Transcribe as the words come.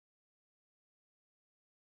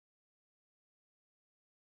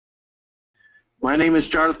My name is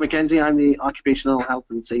Jarlath McKenzie. I'm the Occupational Health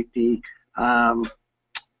and Safety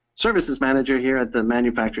Services Manager here at the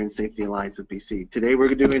Manufacturing Safety Alliance of BC. Today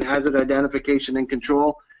we're doing hazard identification and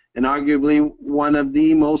control, and arguably one of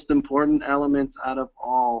the most important elements out of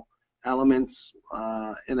all elements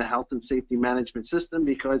in a health and safety management system,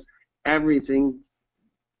 because everything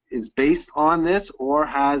is based on this or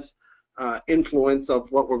has influence of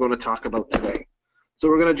what we're going to talk about today. So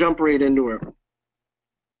we're going to jump right into it.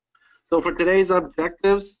 So for today's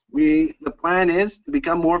objectives, the plan is to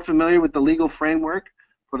become more familiar with the legal framework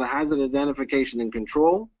for the hazard identification and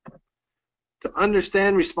control, to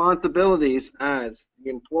understand responsibilities as the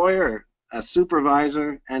employer, a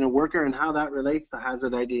supervisor, and a worker, and how that relates to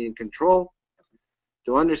hazard ID and control,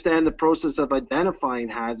 to understand the process of identifying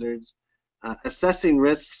hazards, assessing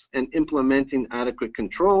risks, and implementing adequate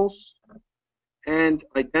controls, and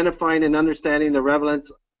identifying and understanding the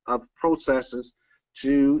relevance of processes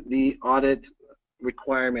to the audit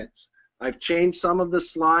requirements. I've changed some of the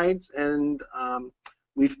slides, and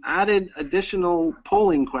we've added additional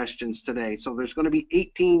polling questions today. So there's going to be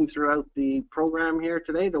 18 throughout the program here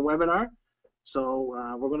today, the webinar.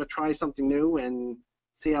 So we're going to try something new and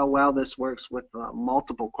see how well this works with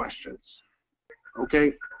multiple questions.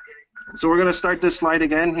 Okay, so we're going to start this slide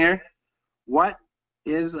again here. What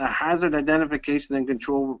is a hazard identification and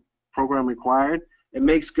control program required? It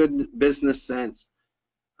makes good business sense.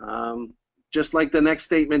 Just like the next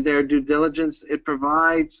statement there, due diligence, it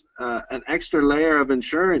provides an extra layer of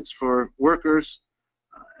insurance for workers,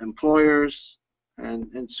 employers,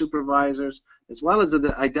 and supervisors, as well as it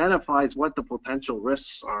identifies what the potential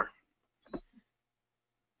risks are.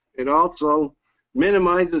 It also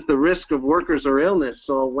minimizes the risk of workers or illness.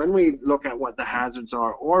 So when we look at what the hazards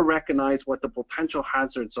are or recognize what the potential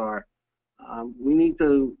hazards are, we need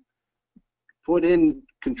to put in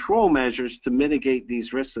control measures to mitigate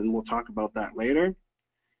these risks, and we'll talk about that later.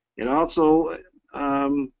 It also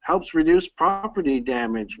helps reduce property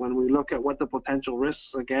damage when we look at what the potential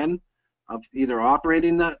risks, again, of either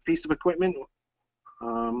operating that piece of equipment,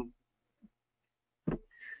 and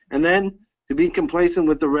then to be complacent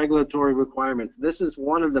with the regulatory requirements. This is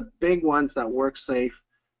one of the big ones that WorkSafe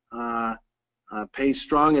pays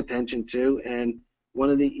strong attention to, and one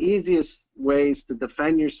of the easiest ways to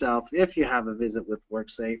defend yourself if you have a visit with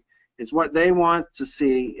WorkSafe is what they want to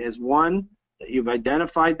see is, one, that you've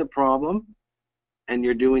identified the problem and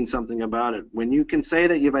you're doing something about it. When you can say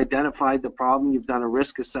that you've identified the problem, you've done a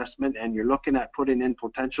risk assessment, and you're looking at putting in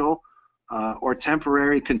potential or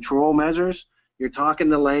temporary control measures, you're talking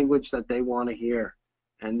the language that they want to hear,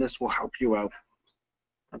 and this will help you out.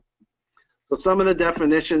 So some of the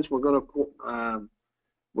definitions, we're going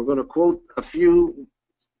to quote a few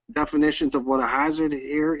definitions of what a hazard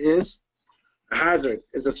here is. A hazard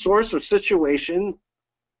is a source or situation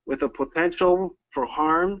with a potential for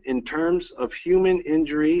harm in terms of human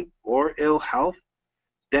injury or ill health,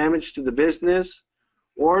 damage to the business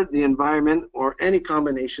or the environment, or any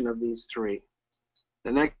combination of these three.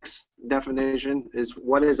 The next definition is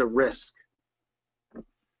what is a risk.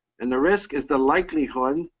 And the risk is the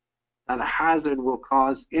likelihood that a hazard will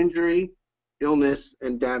cause injury, illness,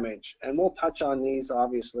 and damage. And we'll touch on these,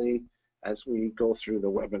 obviously, as we go through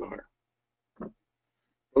the webinar.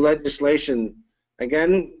 The legislation,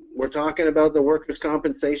 again, we're talking about the Workers'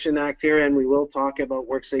 Compensation Act here, and we will talk about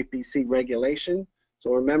WorkSafe BC regulation.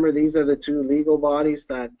 So remember, these are the two legal bodies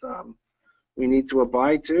that we need to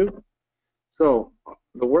abide to. So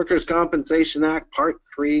the Workers' Compensation Act, Part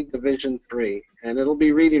 3, Division 3, and it'll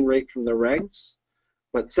be reading right from the regs.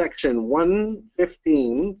 But Section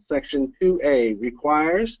 115, Section 2A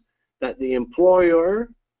requires that the employer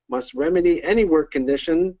must remedy any work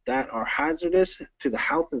condition that are hazardous to the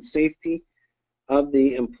health and safety of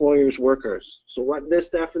the employer's workers. So what this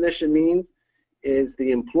definition means is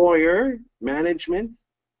the employer, management,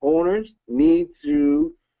 owners need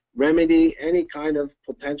to remedy any kind of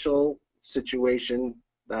potential situation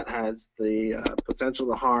that has the potential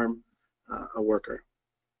to harm a worker.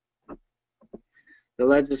 The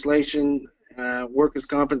legislation, Workers'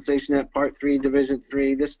 Compensation Act, Part 3, Division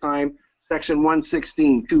 3, this time Section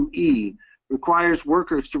 116, 2E, requires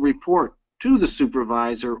workers to report to the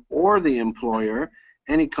supervisor or the employer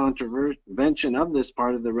any contravention of this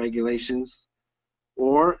part of the regulations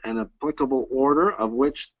or an applicable order of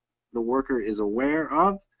which the worker is aware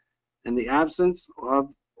of, in the absence of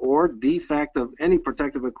or defect of any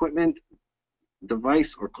protective equipment,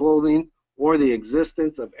 device, or clothing, or the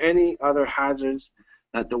existence of any other hazards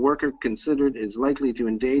that the worker considered is likely to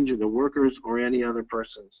endanger the workers or any other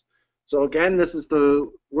persons. So again, this is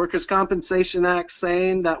the Workers' Compensation Act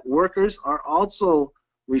saying that workers are also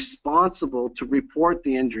responsible to report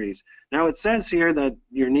the injuries. Now it says here that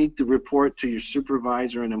you need to report to your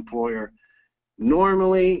supervisor and employer.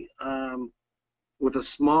 Normally, with a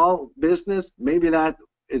small business, maybe that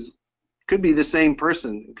could be the same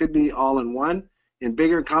person. It could be all in one. In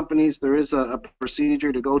bigger companies, there is a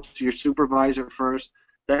procedure to go to your supervisor first,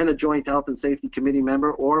 then a joint health and safety committee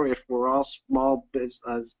member, or if we're all small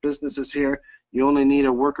businesses here, you only need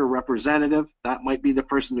a worker representative. That might be the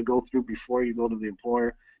person to go through before you go to the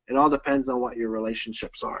employer. It all depends on what your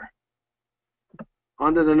relationships are.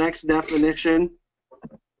 On to the next definition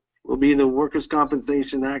will be the Workers'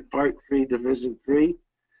 Compensation Act, Part 3, Division 3.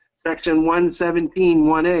 Section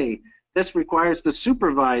 117(1)A. This requires the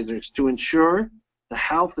supervisors to ensure the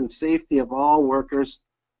health and safety of all workers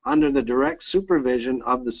under the direct supervision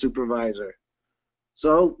of the supervisor.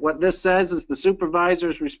 So what this says is the supervisor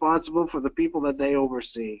is responsible for the people that they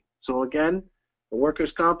oversee. So again, the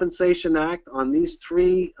Workers' Compensation Act on these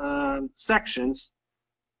three sections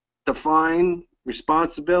define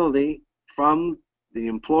responsibility from the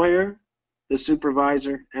employer, the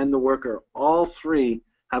supervisor, and the worker. All three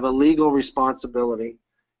have a legal responsibility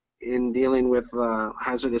in dealing with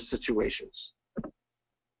hazardous situations.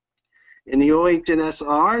 In the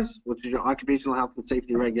OHSRs, which is your Occupational Health and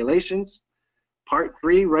Safety Regulations, Part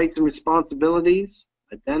 3, Rights and Responsibilities,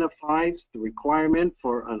 identifies the requirement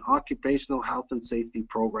for an occupational health and safety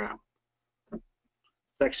program.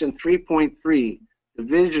 Section 3.3,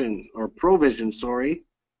 provision,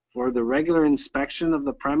 for the regular inspection of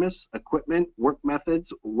the premise, equipment, work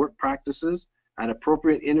methods, work practices at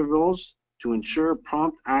appropriate intervals to ensure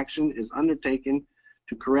prompt action is undertaken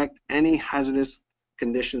to correct any hazardous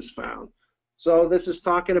conditions found. So this is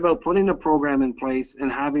talking about putting a program in place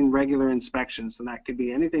and having regular inspections, and that could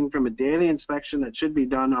be anything from a daily inspection that should be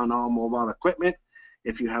done on all mobile equipment,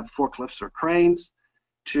 if you have forklifts or cranes,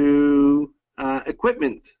 to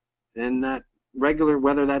equipment, and that regular,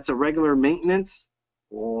 whether that's a regular maintenance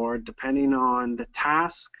or depending on the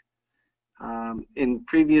task. In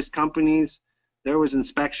previous companies, there was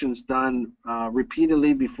inspections done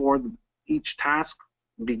repeatedly before each task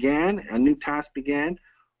began, a new task began,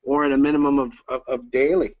 or at a minimum of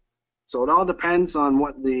daily. So it all depends on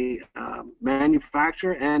what the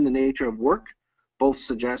manufacturer and the nature of work both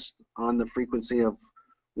suggest on the frequency of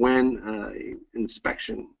when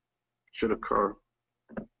inspection should occur.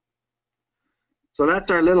 So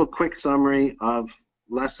that's our little quick summary of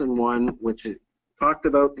Lesson 1, which talked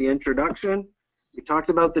about the introduction. We talked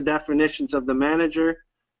about the definitions of the manager,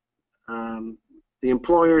 the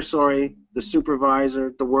employer, the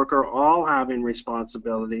supervisor, the worker, all having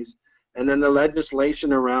responsibilities, and then the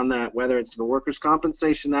legislation around that, whether it's the Workers'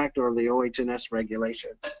 Compensation Act or the OHS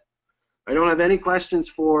regulations. I don't have any questions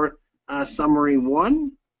for summary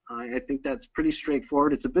 1. I think that's pretty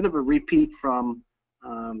straightforward. It's a bit of a repeat from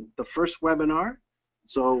the first webinar,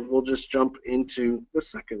 so we'll just jump into the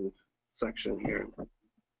second section here.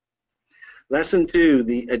 Lesson 2,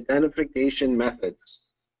 the identification methods.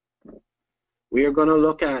 We are going to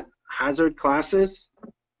look at hazard classes,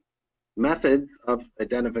 methods of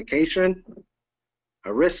identification,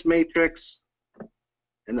 a risk matrix,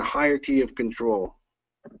 and the hierarchy of control.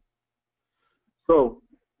 So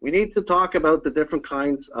we need to talk about the different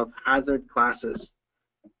kinds of hazard classes.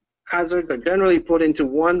 Hazards are generally put into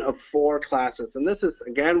one of 4 classes, and this is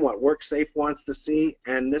again what WorkSafe wants to see,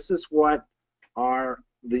 and this is what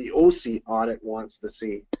the OSSE audit wants to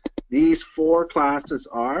see. These 4 classes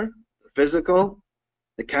are the physical,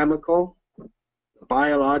 the chemical, the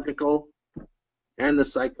biological, and the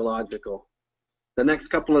psychological. The next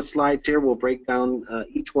couple of slides here will break down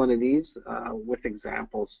each one of these with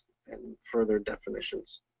examples and further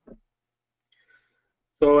definitions.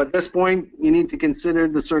 So at this point, you need to consider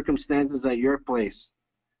the circumstances at your place,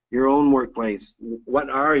 your own workplace.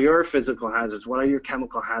 What are your physical hazards? What are your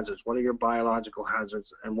chemical hazards? What are your biological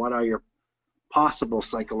hazards? And what are your possible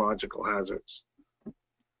psychological hazards?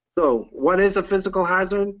 So what is a physical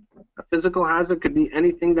hazard? A physical hazard could be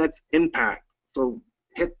anything that's impact. So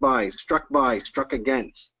hit by, struck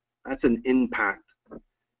against. That's an impact.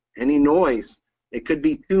 Any noise. It could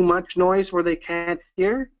be too much noise where they can't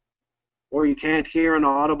hear, or you can't hear an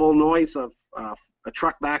audible noise of a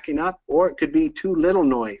truck backing up, or it could be too little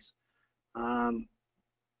noise.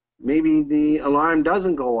 Maybe the alarm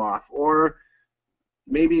doesn't go off, or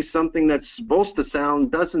maybe something that's supposed to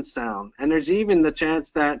sound doesn't sound. And there's even the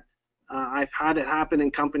chance that I've had it happen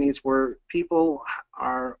in companies where people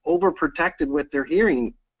are overprotected with their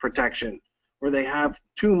hearing protection, where they have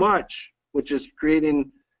too much, which is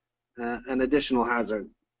creating an additional hazard.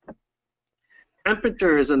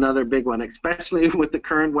 Temperature is another big one, especially with the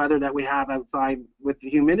current weather that we have outside with the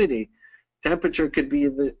humidity. Temperature could be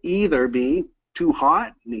either be too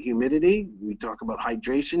hot, the humidity, we talk about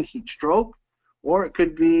hydration, heat stroke, or it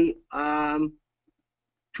could be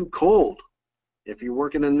too cold. If you're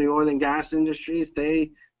working in the oil and gas industries, they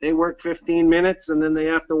work 15 minutes and then they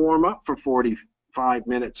have to warm up for 45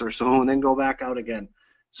 minutes or so and then go back out again.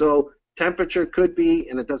 So temperature could be,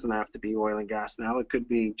 and it doesn't have to be oil and gas now, it could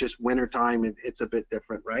be just winter time, it's a bit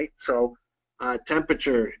different, right? So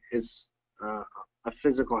temperature is a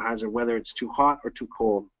physical hazard, whether it's too hot or too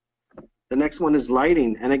cold. The next one is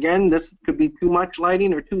lighting, and again, this could be too much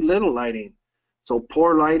lighting or too little lighting. So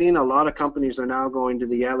poor lighting, a lot of companies are now going to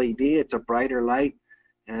the LED. It's a brighter light,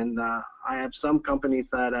 and I have some companies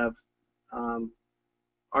that have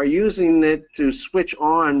are using it to switch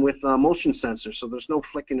on with a motion sensor, so there's no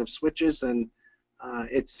flicking of switches, and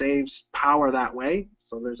it saves power that way.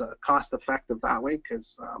 So there's a cost effective that way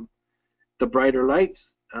because the brighter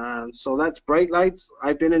lights. So that's bright lights.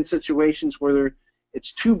 I've been in situations where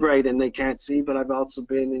it's too bright and they can't see, but I've also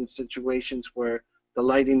been in situations where the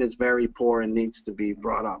lighting is very poor and needs to be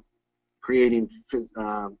brought up, creating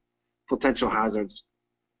potential hazards.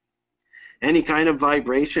 Any kind of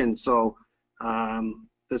vibration, so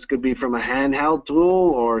this could be from a handheld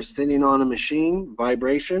tool or sitting on a machine,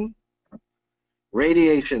 vibration.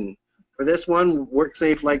 Radiation. For this one,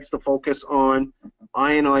 WorkSafe likes to focus on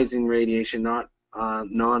ionizing radiation, not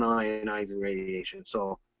non-ionizing radiation.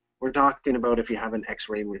 So we're talking about if you have an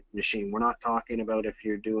X-ray machine. We're not talking about if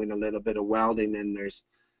you're doing a little bit of welding and there's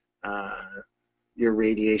your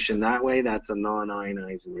radiation that way. That's a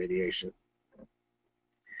non-ionizing radiation.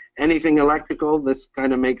 Anything electrical, this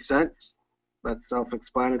kind of makes sense. That's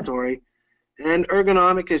self-explanatory. And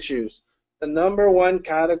ergonomic issues. The #1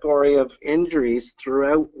 category of injuries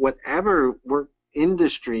throughout whatever work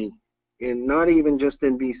industry, in not even just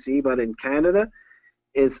in BC but in Canada,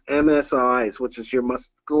 is MSIs, which is your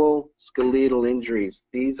musculoskeletal injuries.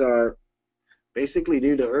 These are basically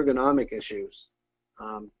due to ergonomic issues,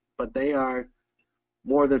 but they are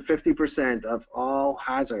more than 50% of all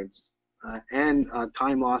hazards and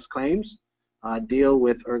time loss claims deal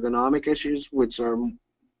with ergonomic issues, which are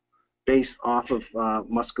based off of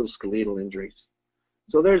musculoskeletal injuries.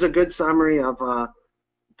 So there's a good summary of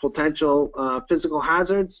potential physical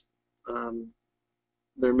hazards.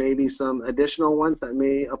 There may be some additional ones that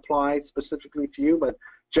may apply specifically to you, but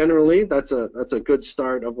generally that's a good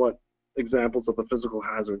start of what examples of the physical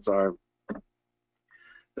hazards are.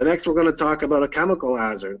 The next we're going to talk about chemical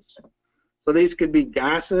hazards. So these could be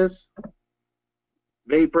gases,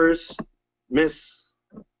 vapors, mists,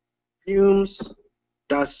 fumes,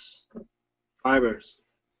 dust, fibers.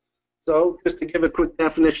 So just to give a quick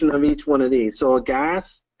definition of each one of these. So a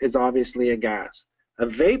gas is obviously a gas. A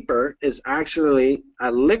vapor is actually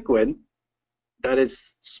a liquid that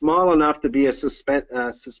is small enough to be a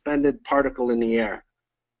suspended particle in the air.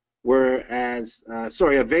 Whereas,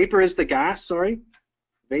 a vapor is the gas,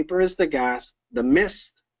 Vapor is the gas. The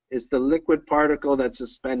mist is the liquid particle that's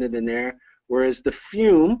suspended in air. Whereas the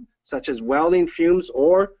fume, such as welding fumes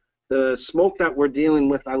or the smoke that we're dealing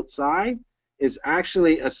with outside, is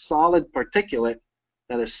actually a solid particulate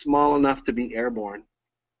that is small enough to be airborne.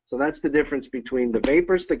 So that's the difference between the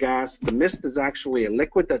vapors, the gas. The mist is actually a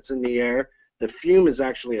liquid that's in the air. The fume is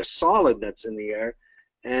actually a solid that's in the air.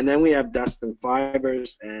 And then we have dust and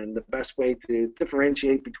fibers, and the best way to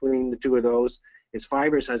differentiate between the two of those is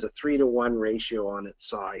fibers has a 3-to-1 ratio on its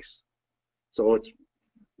size. So it's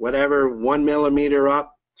whatever 1 millimeter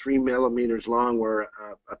up, 3 millimeters long, where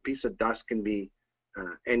a piece of dust can be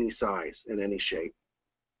any size and any shape.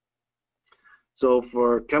 So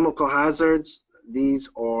for chemical hazards, these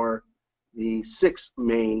are the 6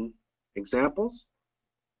 main examples.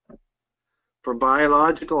 For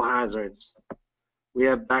biological hazards, we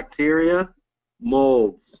have bacteria,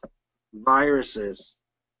 molds, viruses,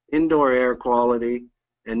 indoor air quality,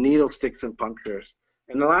 and needle sticks and punctures.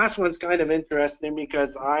 And the last one's kind of interesting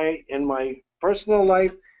because I, in my personal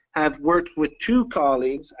life, have worked with 2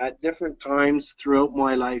 colleagues at different times throughout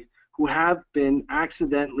my life who have been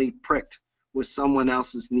accidentally pricked with someone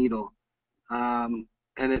else's needle. And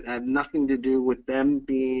it had nothing to do with them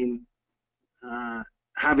being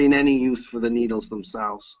having any use for the needles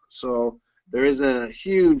themselves. So there is a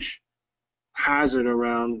huge hazard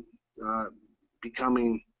around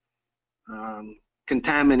becoming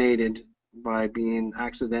contaminated by being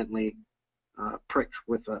accidentally pricked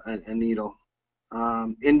with a needle.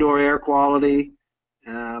 Indoor air quality,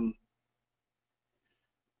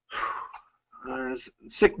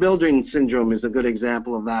 sick building syndrome is a good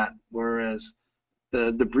example of that, whereas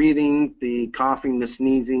the breathing, the coughing, the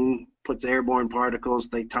sneezing puts airborne particles,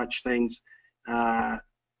 they touch things, and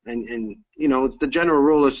you know, the general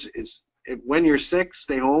rule is when you're sick,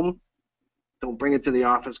 stay home. Don't bring it to the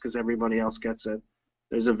office because everybody else gets it.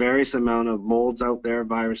 There's a various amount of molds out there,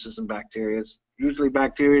 viruses and bacteria. Usually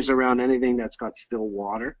bacteria around anything that's got still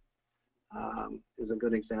water is a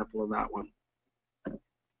good example of that one.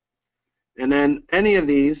 And then any of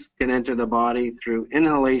these can enter the body through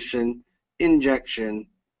inhalation, injection,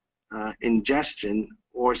 ingestion,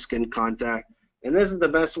 or skin contact. And this is the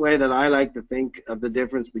best way that I like to think of the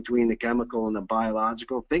difference between the chemical and the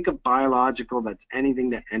biological. Think of biological, that's anything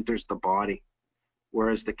that enters the body,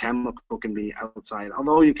 whereas the chemical can be outside.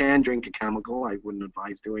 Although you can drink a chemical, I wouldn't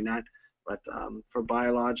advise doing that. But for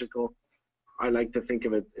biological, I like to think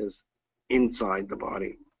of it as inside the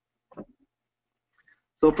body.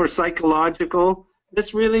 So for psychological,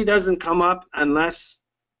 this really doesn't come up unless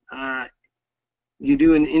you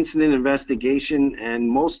do an incident investigation, and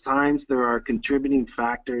most times there are contributing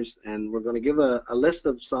factors, and we're going to give a list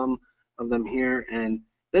of some of them here. And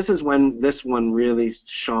this is when this one really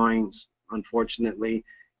shines, unfortunately,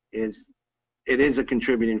 it is a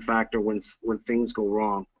contributing factor when things go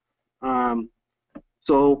wrong.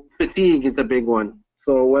 So fatigue is a big one.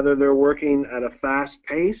 So whether they're working at a fast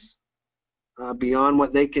pace, beyond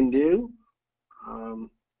what they can do,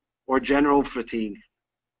 or general fatigue,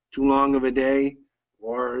 too long of a day,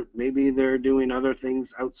 or maybe they're doing other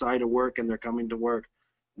things outside of work and they're coming to work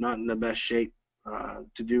not in the best shape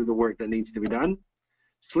to do the work that needs to be done.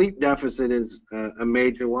 Sleep deficit is a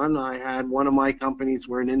major one. I had one of my companies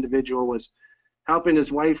where an individual was helping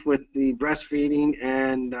his wife with the breastfeeding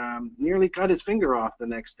and nearly cut his finger off the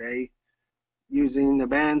next day using the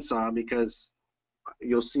bandsaw, because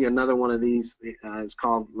you'll see another one of these is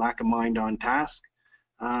called lack of mind on task.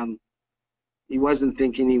 He wasn't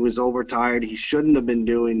thinking, he was overtired. He shouldn't have been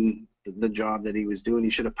doing the job that he was doing. He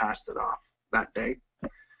should have passed it off that day.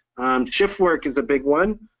 Shift work is a big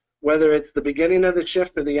one, whether it's the beginning of the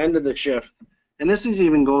shift or the end of the shift. And this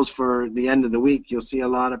even goes for the end of the week. You'll see a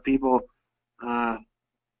lot of people,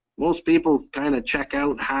 most people kind of check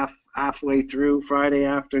out halfway through Friday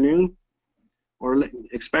afternoon, or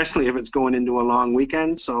especially if it's going into a long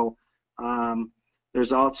weekend. So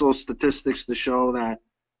there's also statistics to show that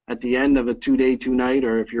at the end of a 2-day, 2-night,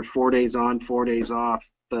 or if you're 4 days on, 4 days off,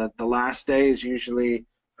 the last day is usually,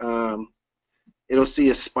 it'll see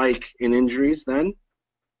a spike in injuries then.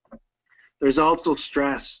 There's also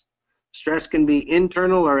stress. Stress can be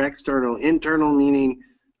internal or external. Internal meaning,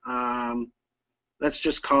 let's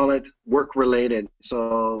just call it work-related.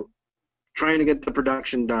 So trying to get the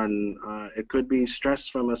production done. It could be stress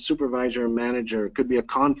from a supervisor or manager. It could be a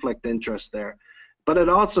conflict interest there. But it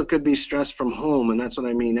also could be stress from home, and that's what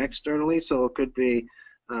I mean externally. So it could be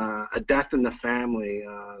a death in the family,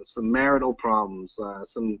 some marital problems,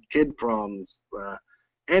 some kid problems,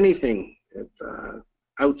 anything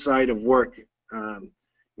outside of work.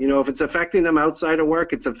 You know, if it's affecting them outside of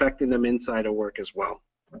work, it's affecting them inside of work as well.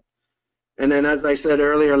 And then, as I said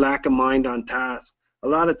earlier, lack of mind on task. A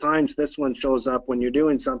lot of times this one shows up when you're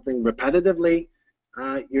doing something repetitively.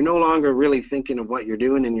 You're no longer really thinking of what you're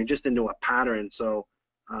doing, and you're just into a pattern. So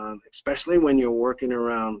especially when you're working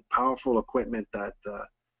around powerful equipment that,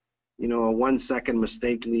 you know, a 1-second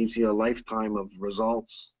mistake leaves you a lifetime of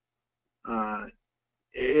results.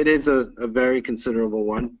 It is a very considerable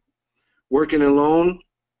one. Working alone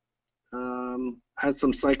has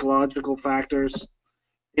some psychological factors.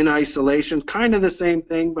 In isolation, kind of the same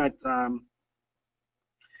thing, but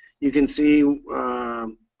you can see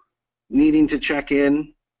needing to check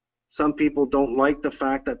in. Some people don't like the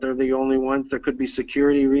fact that they're the only ones. There could be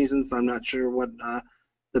security reasons. I'm not sure what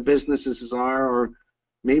the businesses are, or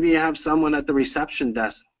maybe you have someone at the reception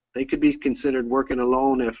desk. They could be considered working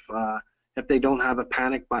alone if they don't have a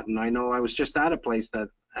panic button. I know I was just at a place that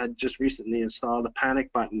had just recently installed a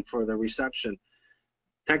panic button for the reception.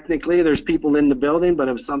 Technically, there's people in the building, but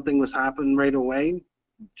if something was happening right away,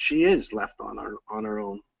 she is left on her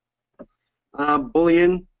own.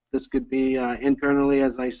 Bullying. This could be internally,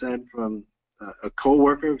 as I said, from a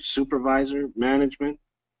coworker, supervisor, management.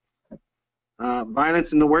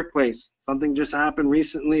 Violence in the workplace. Something just happened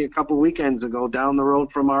recently, a couple weekends ago, down the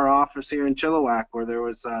road from our office here in Chilliwack, where there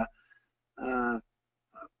was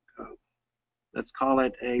let's call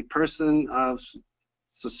it a person of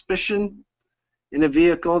suspicion in a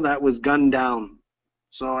vehicle that was gunned down.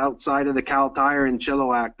 So outside of the Cal Tire in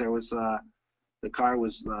Chilliwack, there was the car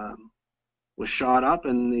was shot up,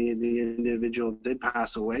 and the individual did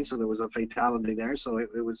pass away. So there was a fatality there. So it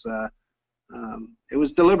was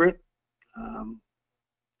deliberate.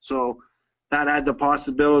 So that had the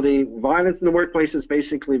possibility. Violence in the workplace is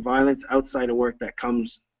basically violence outside of work that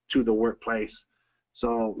comes to the workplace.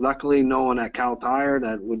 So luckily, no one at Cal Tire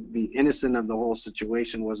that would be innocent of the whole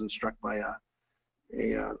situation wasn't struck by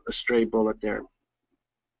a stray bullet there.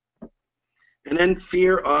 And then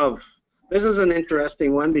fear of. This is an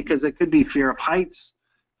interesting one because it could be fear of heights,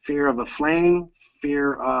 fear of a flame,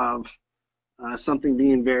 fear of something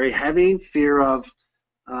being very heavy, fear of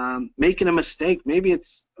making a mistake. Maybe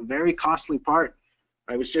it's a very costly part.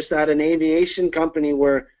 I was just at an aviation company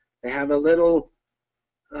where they have a little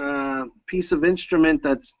piece of instrument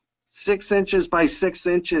that's 6 inches by 6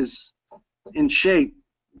 inches in shape,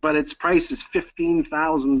 but its price is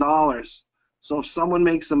 $15,000. So if someone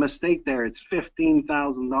makes a mistake there, it's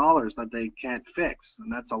 $15,000 that they can't fix,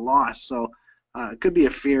 and that's a loss. So it could be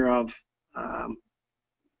a fear of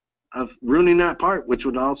ruining that part, which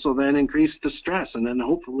would also then increase the stress, and then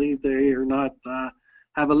hopefully they are not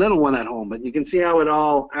have a little one at home. But you can see how it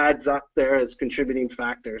all adds up there as contributing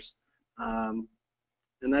factors.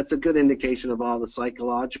 And that's a good indication of all the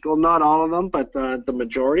psychological, not all of them, but the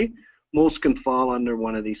majority. Most can fall under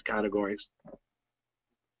one of these categories.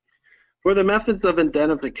 For the methods of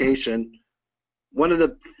identification, one of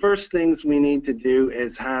the first things we need to do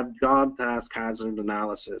is have job task hazard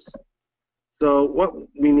analysis. So what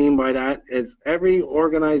we mean by that is every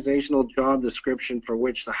organizational job description for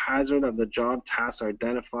which the hazard of the job tasks are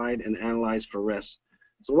identified and analyzed for risk.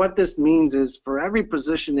 So what this means is for every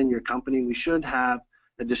position in your company, we should have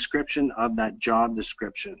a description of that job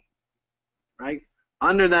description, right?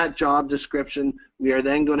 Under that job description, we are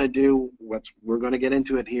then going to do we're going to get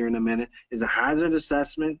into it here in a minute, is a hazard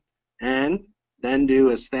assessment and then do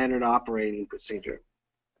a standard operating procedure.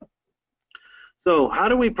 So how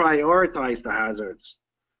do we prioritize the hazards?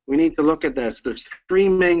 We need to look at this. There's 3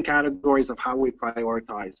 main categories of how we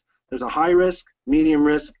prioritize. There's a high risk, medium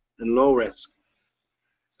risk, and low risk.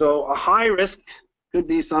 So a high risk could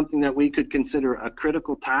be something that we could consider a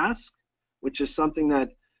critical task, which is something that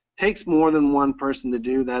takes more than one person to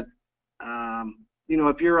do. That, you know,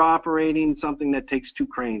 if you're operating something that takes 2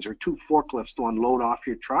 cranes or 2 forklifts to unload off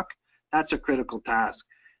your truck, that's a critical task.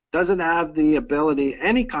 Doesn't have the ability,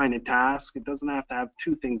 any kind of task, it doesn't have to have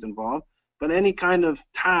 2 things involved, but any kind of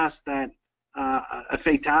task that a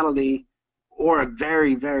fatality or a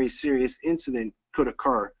very, very serious incident could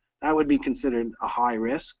occur, that would be considered a high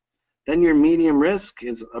risk. Then your medium risk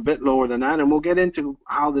is a bit lower than that, and we'll get into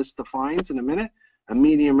how this defines in a minute. A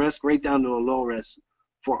medium risk right down to a low risk.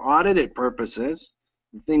 For audited purposes,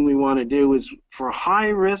 the thing we want to do is for high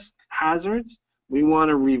risk hazards, we want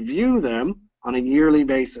to review them on a yearly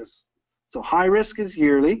basis. So high risk is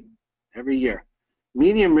yearly, every year.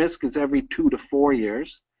 Medium risk is every 2 to 4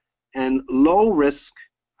 years. And low risk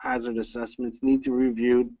hazard assessments need to be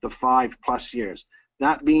reviewed the 5+ years.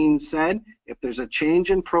 That being said, if there's a change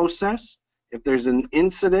in process, if there's an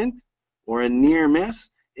incident or a near miss,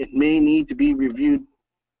 it may need to be reviewed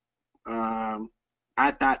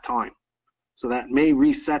at that time. So that may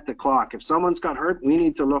reset the clock. If someone's got hurt, we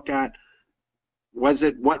need to look at, was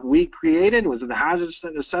it what we created? Was it the hazard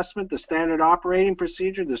assessment, the standard operating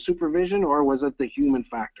procedure, the supervision, or was it the human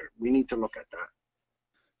factor? We need to look at that.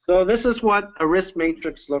 So this is what a risk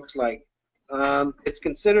matrix looks like. It's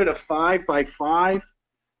considered a 5 by 5.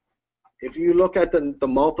 If you look at the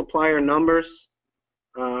multiplier numbers,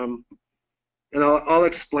 and I'll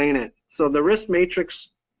explain it. So the risk matrix,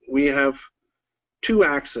 we have 2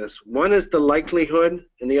 axes. One is the likelihood,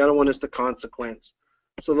 and the other one is the consequence.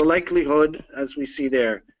 So the likelihood, as we see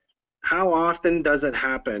there, how often does it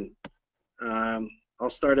happen? I'll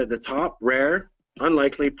start at the top, rare,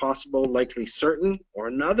 unlikely, possible, likely, certain, or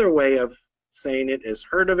another way of saying it is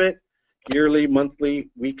heard of it, yearly, monthly,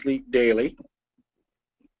 weekly, daily.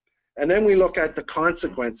 And then we look at the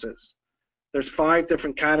consequences. There's 5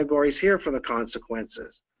 different categories here for the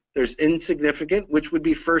consequences. There's insignificant, which would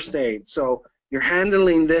be first aid. So you're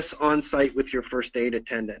handling this on site with your first aid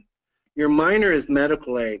attendant. Your minor is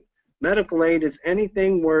medical aid. Medical aid is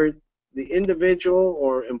anything where the individual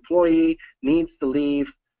or employee needs to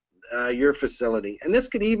leave your facility. And this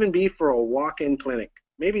could even be for a walk-in clinic.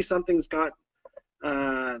 Maybe something's got,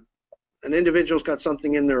 an individual's got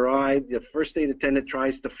something in their eye, the first aid attendant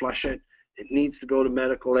tries to flush it, it needs to go to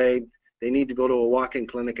medical aid, they need to go to a walk-in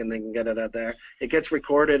clinic and they can get it out there. It gets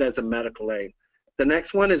recorded as a medical aid. The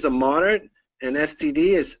next one is a moderate, and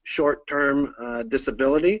STD is short-term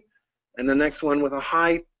disability, and the next one with a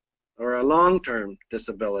high or a long-term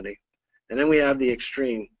disability. And then we have the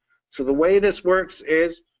extreme. So the way this works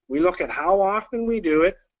is we look at how often we do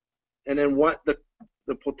it and then what the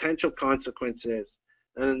potential consequence is.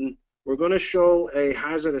 And we're going to show a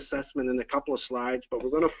hazard assessment in a couple of slides, but we're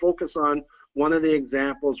going to focus on one of the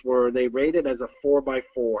examples where they rate it as a 4 by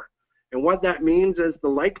 4. And what that means is the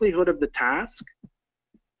likelihood of the task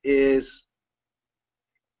is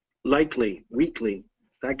likely, weakly.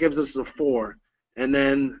 That gives us a 4. And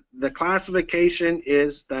then the classification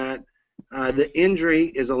is that the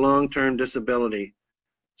injury is a long-term disability.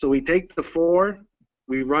 So we take the 4,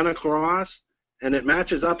 we run across, and it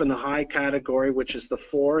matches up in the high category, which is the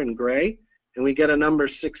 4 in gray, and we get a number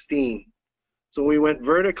 16. So we went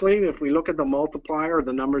vertically. If we look at the multiplier,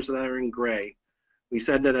 the numbers that are in gray, we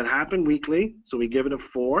said that it happened weakly, so we give it a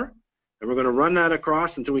 4, and we're going to run that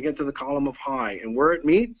across until we get to the column of high, and where it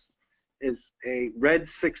meets is a red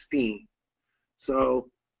 16. So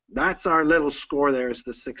that's our little score there, is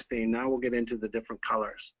the 16. Now we'll get into the different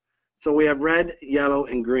colors. So we have red, yellow,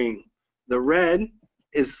 and green. The red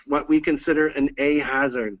is what we consider an A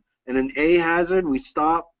hazard. And an A hazard, we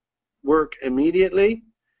stop work immediately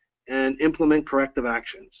and implement corrective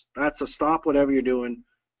actions. That's a stop whatever you're doing,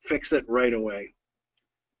 fix it right away.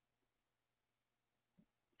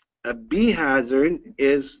 A B hazard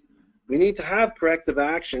is we need to have corrective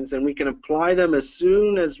actions and we can apply them as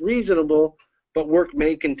soon as reasonable, but work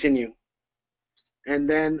may continue. And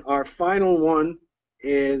then our final one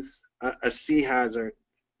is a C hazard,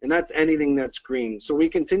 and that's anything that's green. So we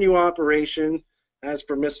continue operation as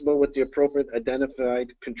permissible with the appropriate identified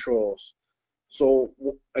controls. So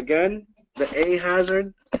again, the A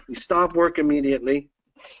hazard, we stop work immediately.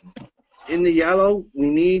 In the yellow, we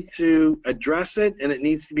need to address it, and it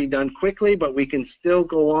needs to be done quickly, but we can still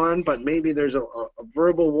go on, but maybe there's a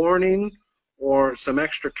verbal warning or some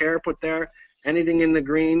extra care put there. Anything in the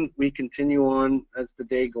green, we continue on as the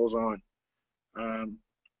day goes on.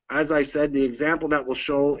 As I said, the example that we'll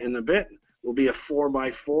show in a bit will be a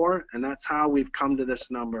 4x4, and that's how we've come to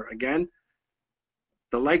this number. Again,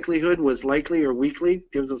 the likelihood was likely or weakly,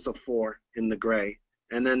 gives us a 4 in the gray.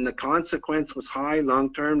 And then the consequence was high,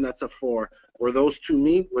 long term, that's a 4. Where those two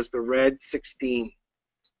meet was the red 16.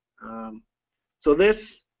 So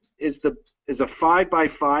this is a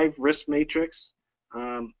 5x5 risk matrix.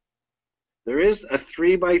 There is a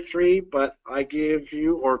 3x3, but I give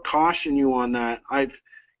you or caution you on that. I've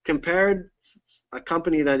compared a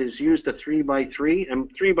company that has used a 3x3, and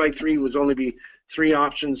 3x3 would only be 3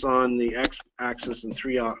 options on the x-axis and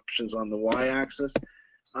 3 options on the y-axis.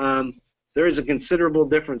 There is a considerable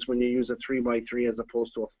difference when you use a 3x3 as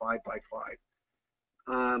opposed to a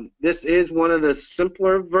 5x5. This is one of the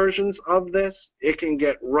simpler versions of this. It can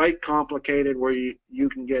get right complicated where you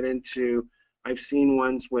can get into, I've seen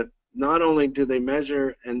ones with not only do they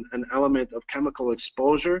measure an element of chemical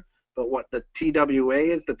exposure, but what the TWA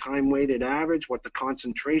is, the time weighted average, what the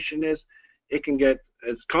concentration is. It can get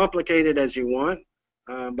as complicated as you want,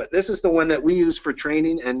 but this is the one that we use for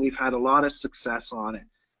training, and we've had a lot of success on it.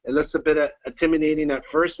 It looks a bit intimidating at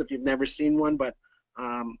first if you've never seen one, but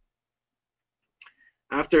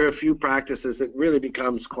after a few practices, it really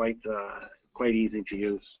becomes quite easy to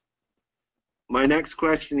use. My next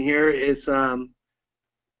question here is,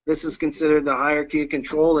 this is considered the hierarchy of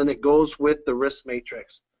control, and it goes with the risk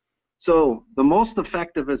matrix. So the most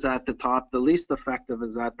effective is at the top, the least effective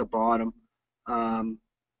is at the bottom, and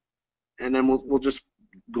then we'll just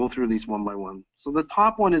go through these one by one. So the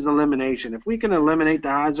top one is elimination. If we can eliminate the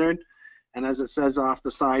hazard, and as it says off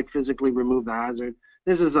the side, physically remove the hazard,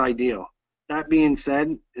 this is ideal. That being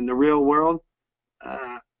said, in the real world,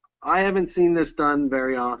 I haven't seen this done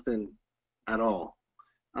very often at all.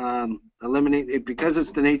 Eliminate it because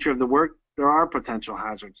it's the nature of the work. There are potential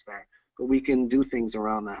hazards there, but we can do things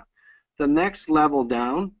around that. The next level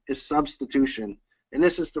down is substitution, and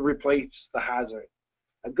this is to replace the hazard.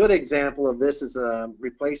 A good example of this is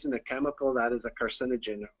replacing a chemical that is a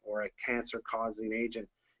carcinogen or a cancer-causing agent.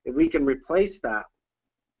 If we can replace that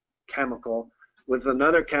chemical with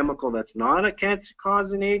another chemical that's not a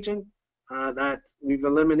cancer-causing agent, that we've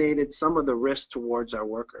eliminated some of the risk towards our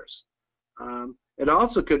workers. It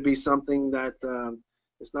also could be something that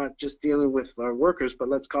is not just dealing with our workers, but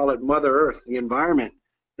let's call it Mother Earth, the environment.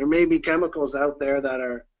 There may be chemicals out there that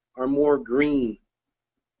are more green,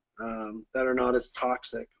 that are not as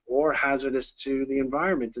toxic or hazardous to the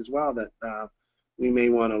environment as well, that we may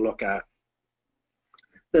want to look at.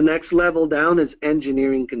 The next level down is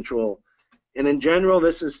engineering control. And in general,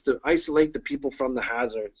 this is to isolate the people from the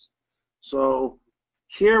hazards. So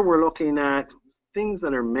here we're looking at things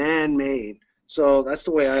that are man-made. So that's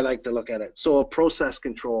the way I like to look at it. So a process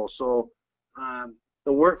control. So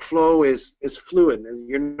the workflow is fluid, and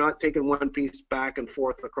you're not taking one piece back and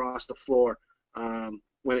forth across the floor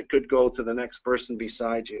when it could go to the next person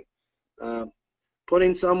beside you.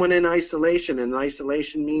 Putting someone in isolation, and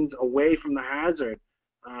isolation means away from the hazard.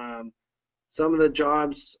 Some of the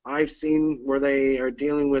jobs I've seen where they are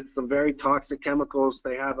dealing with some very toxic chemicals,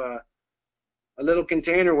 they have a a little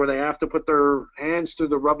container where they have to put their hands through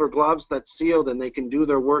the rubber gloves that's sealed and they can do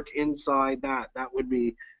their work inside that. That would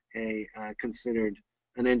be considered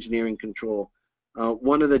an engineering control.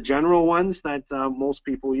 One of the general ones that most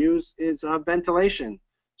people use is ventilation.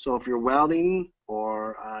 So if you're welding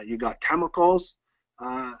or you got chemicals,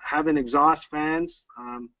 having exhaust fans,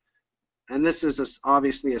 and this is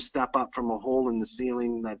obviously a step up from a hole in the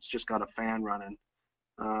ceiling that's just got a fan running.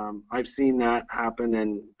 I've seen that happen,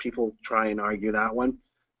 and people try and argue that one.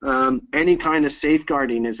 Any kind of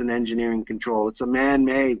safeguarding is an engineering control. It's a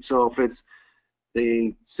man-made, so if it's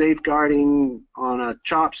the safeguarding on a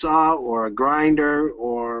chop saw or a grinder,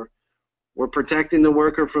 or we're protecting the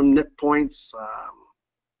worker from nip points,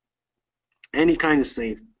 any kind of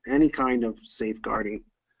safeguarding,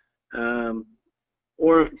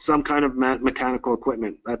 or some kind of mechanical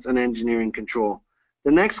equipment, that's an engineering control.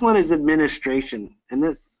 The next one is administration, and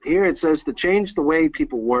this, here it says to change the way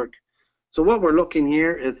people work. So what we're looking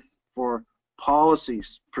here is for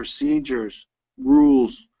policies, procedures,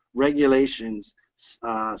 rules, regulations,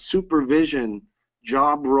 supervision,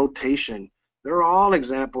 job rotation. They're all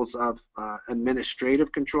examples of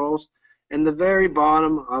administrative controls. And the very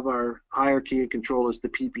bottom of our hierarchy of control is the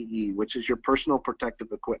PPE, which is your personal protective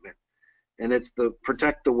equipment. And it's to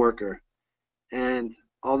protect the worker. And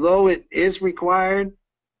although it is required,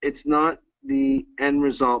 it's not the end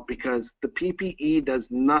result, because the PPE does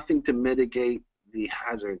nothing to mitigate the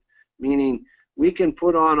hazard. Meaning, we can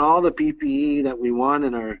put on all the PPE that we want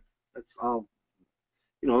in our,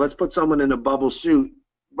 let's put someone in a bubble suit,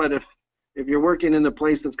 but if you're working in a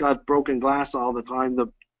place that's got broken glass all the time,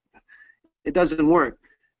 it doesn't work.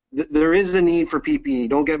 There is a need for PPE,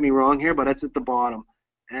 don't get me wrong here, but it's at the bottom.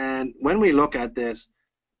 And when we look at this,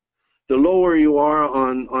 the lower you are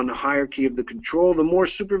on the hierarchy of the control, the more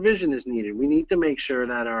supervision is needed. We need to make sure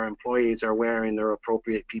that our employees are wearing their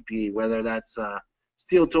appropriate PPE, whether that's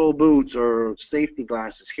steel-toe boots or safety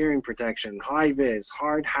glasses, hearing protection, high-vis,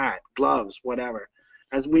 hard hat, gloves, whatever.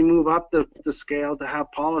 As we move up the scale to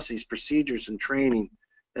have policies, procedures, and training,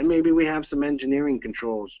 then maybe we have some engineering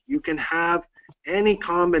controls. You can have any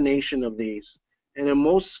combination of these, and in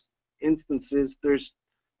most instances, there's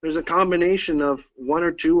a combination of one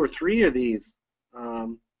or two or three of these,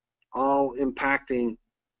 all impacting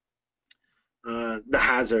the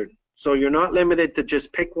hazard. So you're not limited to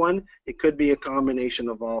just pick one. It could be a combination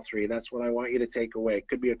of all three. That's what I want you to take away. It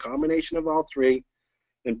could be a combination of all three,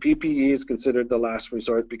 and PPE is considered the last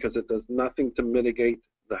resort because it does nothing to mitigate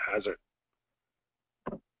the hazard.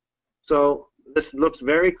 So this looks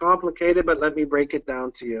very complicated, but let me break it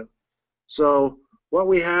down to you. So what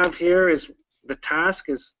we have here is the task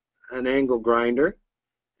is an angle grinder,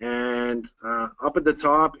 and up at the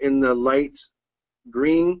top in the light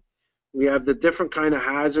green, we have the different kind of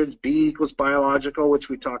hazards. B equals biological, which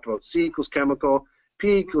we talked about. C equals chemical.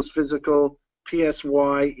 P equals physical.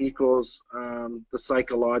 PSY equals the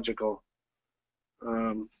psychological.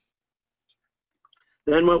 Then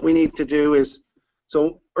what we need to do is,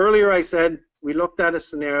 so earlier I said we looked at a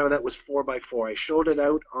scenario that was 4x4. I showed it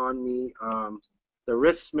out on the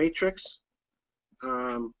risk matrix.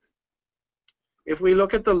 If we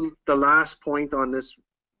look at the last point on this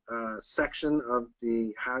section of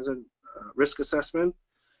the hazard risk assessment,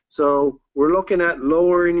 so we're looking at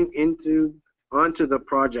lowering onto the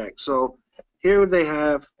project. So here they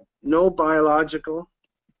have no biological,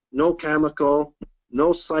 no chemical,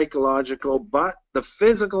 no psychological, but the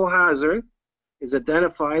physical hazard is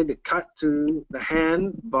identified to cut to the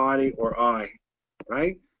hand, body, or eye,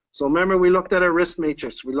 right? So remember, we looked at a risk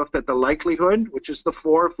matrix. We looked at the likelihood, which is the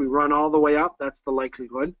 4. If we run all the way up, that's the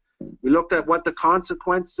likelihood. We looked at what the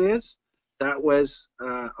consequence is. That was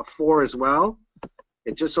a 4 as well.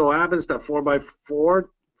 It just so happens that 4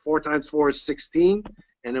 times 4 is 16.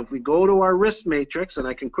 And if we go to our risk matrix, and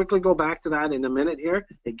I can quickly go back to that in a minute here,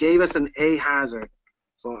 it gave us an A hazard.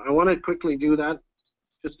 So I want to quickly do that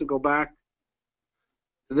just to go back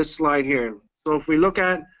to this slide here. So if we look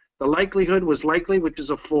at the likelihood was likely, which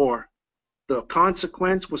is a 4. The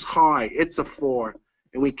consequence was high, it's a 4.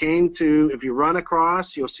 And we came to, if you run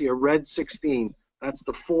across, you'll see a red 16. That's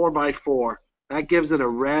the 4x4. That gives it a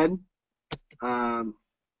red,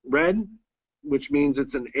 which means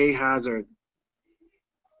it's an A hazard.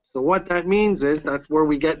 So what that means is that's where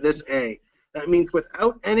we get this A. That means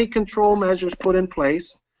without any control measures put in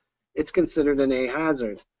place, it's considered an A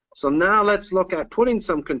hazard. So now let's look at putting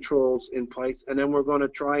some controls in place, and then we're going to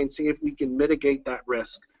try and see if we can mitigate that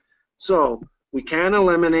risk. So we can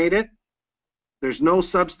eliminate it. There's no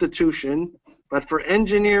substitution, but for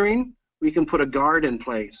engineering, we can put a guard in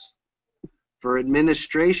place. For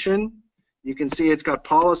administration, you can see it's got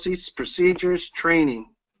policies, procedures, training.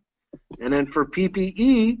 And then for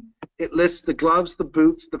PPE, it lists the gloves, the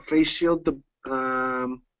boots, the face shield, the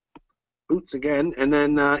boots again, and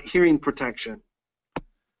then hearing protection.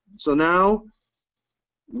 So now,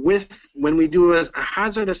 when we do a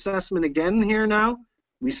hazard assessment again here now,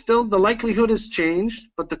 the likelihood has changed,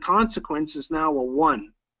 but the consequence is now a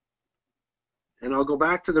 1. And I'll go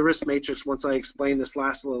back to the risk matrix once I explain this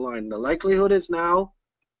last little line. The likelihood is now,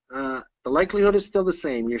 the likelihood is still the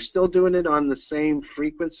same. You're still doing it on the same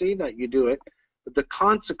frequency that you do it, but the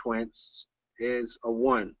consequence is a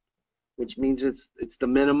 1, which means it's the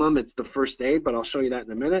minimum, it's the first aid, but I'll show you that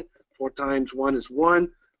in a minute. 4 times 1 is 1.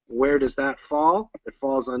 Where does that fall? It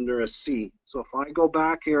falls under a C. So if I go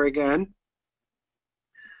back here again,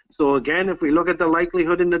 so again, if we look at the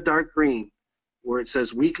likelihood in the dark green, where it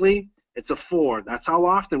says weekly, it's a 4. That's how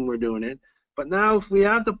often we're doing it. But now, if we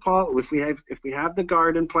have the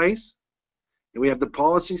guard in place, and we have the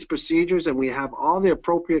policies, procedures, and we have all the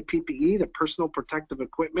appropriate PPE, the personal protective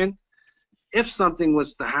equipment, if something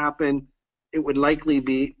was to happen, it would likely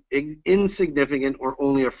be insignificant or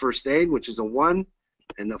only a first aid, which is a 1,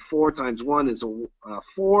 and the 4 times 1 is a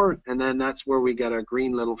 4, and then that's where we get our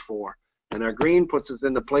green little 4. And our green puts us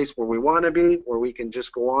in the place where we want to be, where we can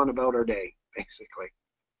just go on about our day, basically.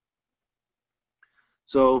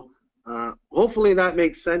 So hopefully that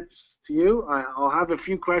makes sense to you. I'll have a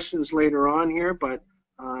few questions later on here, but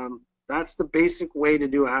that's the basic way to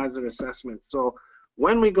do a hazard assessment. So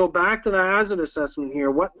when we go back to the hazard assessment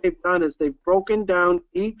here, what they've done is they've broken down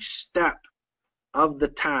each step of the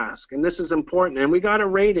task. And this is important, and we got to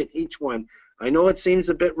rate it, each one. I know it seems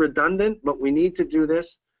a bit redundant, but we need to do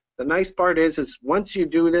this. The nice part is once you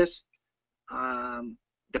do this,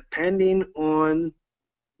 depending on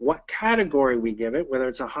what category we give it, whether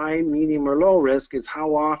it's a high, medium, or low risk, is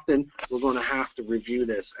how often we're going to have to review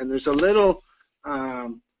this. And there's a little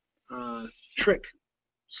trick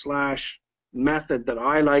 / method that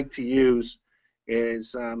I like to use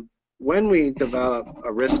is when we develop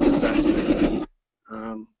a risk assessment,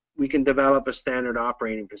 we can develop a standard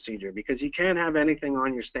operating procedure, because you can't have anything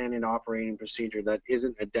on your standard operating procedure that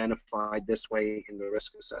isn't identified this way in the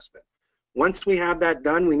risk assessment. Once we have that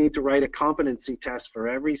done, we need to write a competency test for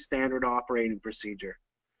every standard operating procedure.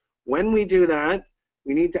 When we do that,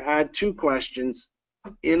 we need to add 2 questions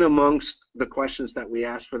in amongst the questions that we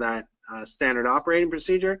ask for that standard operating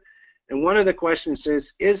procedure. And one of the questions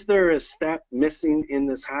is there a step missing in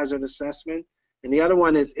this hazard assessment? And the other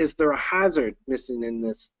one is there a hazard missing in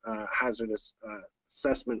this hazardous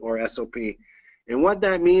assessment or SOP? And what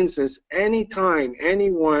that means is anytime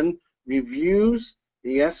anyone reviews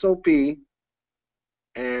the SOP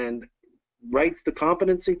and writes the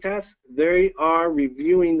competency test, they are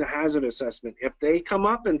reviewing the hazard assessment. If they come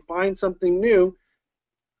up and find something new,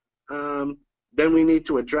 then we need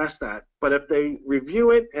to address that. But if they review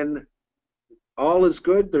it and all is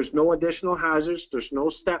good, there's no additional hazards, there's no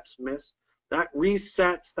steps missed, that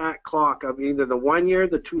resets that clock of either the 1 year,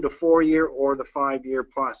 the 2 to 4 year, or the 5 year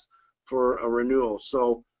plus for a renewal.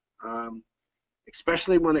 So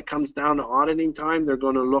especially when it comes down to auditing time, they're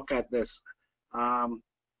going to look at this.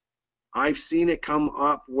 I've seen it come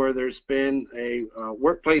up where there's been a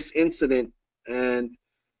workplace incident, and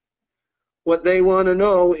what they want to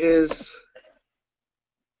know is,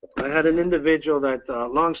 I had an individual that,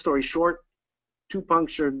 long story short, 2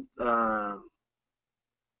 punctured,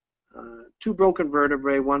 2 broken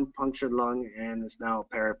vertebrae, 1 punctured lung, and is now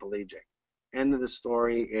paraplegic. End of the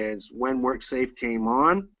story is when WorkSafe came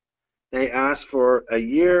on, they asked for a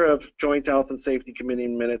year of Joint Health and Safety Committee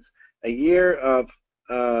minutes, a year of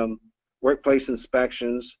workplace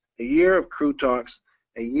inspections, a year of crew talks,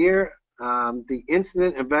 a year the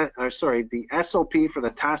incident event, the SOP for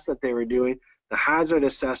the task that they were doing, the hazard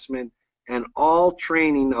assessment, and all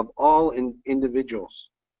training of all individuals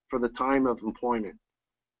for the time of employment.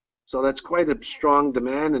 So that's quite a strong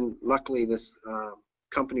demand, and luckily this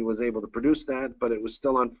company was able to produce that, but it was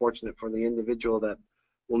still unfortunate for the individual that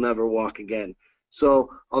will never walk again. So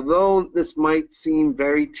although this might seem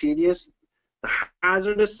very tedious, the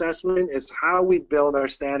hazard assessment is how we build our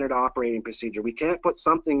standard operating procedure. We can't put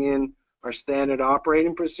something in our standard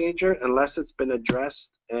operating procedure unless it's been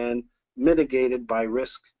addressed and mitigated by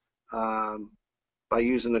risk by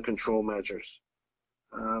using the control measures.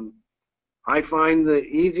 I find the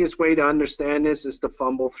easiest way to understand this is to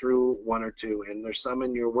fumble through 1 or 2, and there's some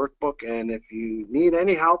in your workbook, and if you need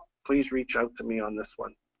any help, please reach out to me on this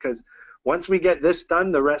one, because once we get this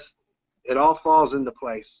done, the rest, it all falls into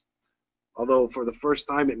place. Although for the first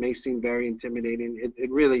time it may seem very intimidating,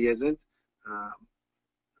 it really isn't,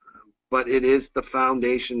 but it is the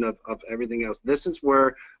foundation of everything else. This is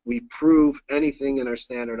where we prove anything in our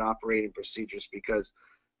standard operating procedures, because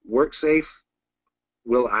WorkSafe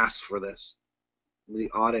will ask for this. The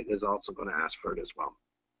audit is also going to ask for it as well.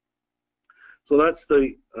 So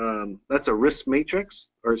that's a risk matrix,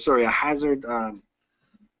 or sorry, a hazard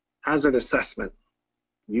assessment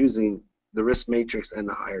using the risk matrix and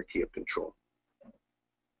the hierarchy of control.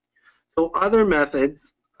 So other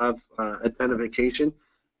methods of identification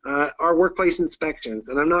are workplace inspections,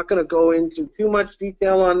 and I'm not going to go into too much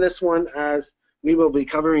detail on this one as we will be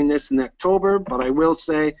covering this in October, but I will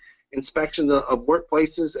say inspections of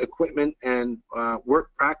workplaces, equipment, and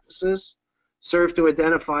work practices serve to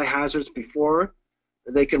identify hazards before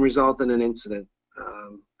they can result in an incident.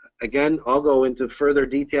 Again, I'll go into further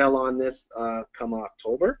detail on this come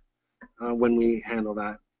October when we handle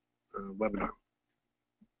that webinar.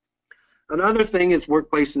 Another thing is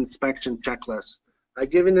workplace inspection checklists.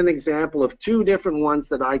 I've given an example of 2 different ones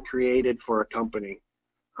that I created for a company.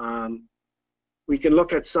 We can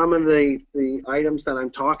look at some of the items that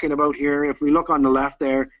I'm talking about here. If we look on the left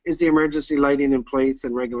there, is the emergency lighting in place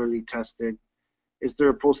and regularly tested? Is there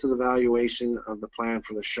a posted evaluation of the plan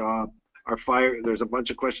for the shop? There's a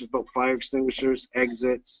bunch of questions about fire extinguishers,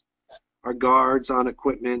 exits, our guards on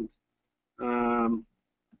equipment.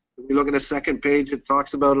 If we look at the second page, it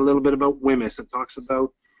talks about a little bit about WMIS. It talks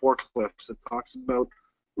about forklifts. It talks about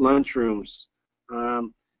lunchrooms.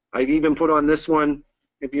 I've even put on this one,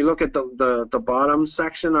 if you look at the bottom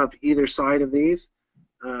section of either side of these,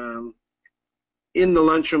 in the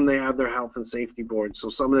lunchroom they have their health and safety board. So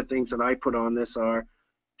some of the things that I put on this are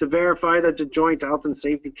to verify that the Joint Health and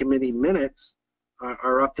Safety Committee minutes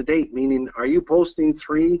are up to date, meaning are you posting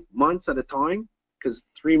 3 months at a time? Because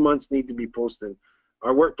 3 months need to be posted.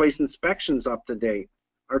 Our workplace inspections up to date.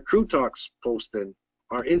 Our crew talks posted.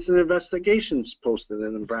 Our incident investigations posted,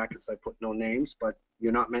 and in brackets I put no names, but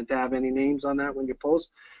you're not meant to have any names on that when you post.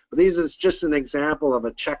 But these is just an example of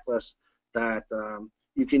a checklist that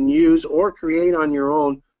you can use or create on your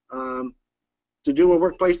own to do a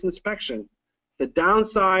workplace inspection. The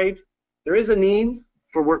downside, there is a need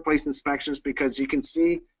for workplace inspections because you can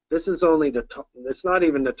see this is only the top, it's not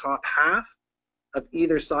even the top half of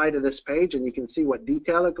either side of this page, and you can see what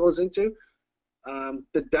detail it goes into.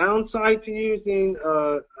 The downside to using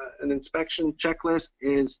an inspection checklist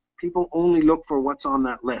is people only look for what's on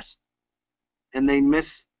that list, and they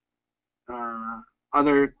miss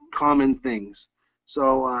other common things.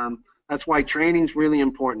 So that's why training is really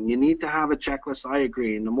important. You need to have a checklist, I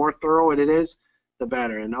agree, and the more thorough it is, the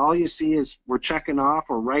better. And all you see is we're checking off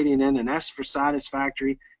or writing in an S for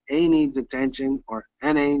satisfactory, A needs attention, or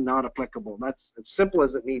NA not applicable. That's as simple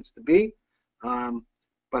as it needs to be.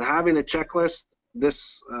 But having a checklist,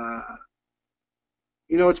 this,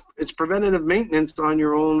 you know, it's preventative maintenance on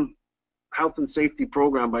your own health and safety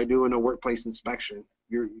program by doing a workplace inspection.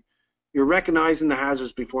 You're recognizing the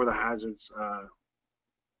hazards before the hazards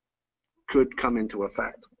could come into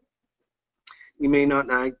effect. You may not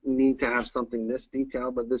need to have something this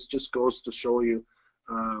detailed, but this just goes to show you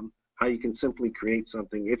how you can simply create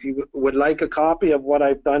something. If you would like a copy of what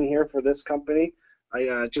I've done here for this company,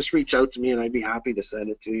 just reach out to me and I'd be happy to send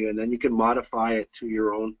it to you, and then you can modify it to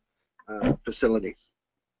your own facility.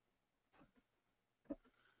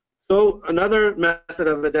 So another method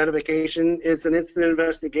of identification is an incident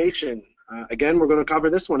investigation. Again, we're going to cover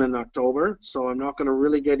this one in October, so I'm not going to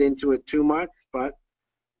really get into it too much, but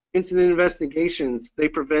incident investigations, they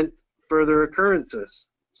prevent further occurrences.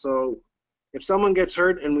 So if someone gets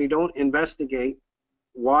hurt and we don't investigate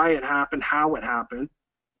why it happened, how it happened,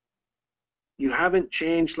 you haven't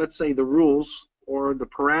changed, let's say, the rules or the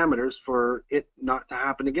parameters for it not to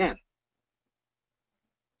happen again.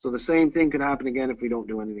 So the same thing could happen again if we don't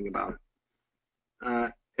do anything about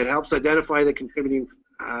it. It helps identify the contributing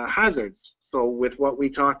hazards. So with what we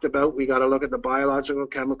talked about, we got to look at the biological,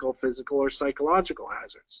 chemical, physical, or psychological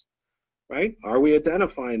hazards, right? Are we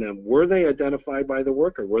identifying them? Were they identified by the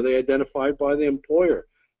worker? Were they identified by the employer?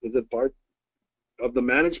 Is it part of the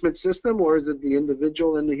management system, or is it the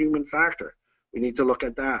individual and the human factor? We need to look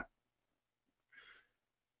at that.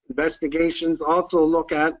 Investigations also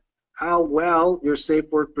look at how well your safe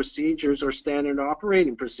work procedures or standard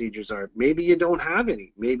operating procedures are. Maybe you don't have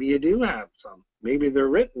any. Maybe you do have some. Maybe they're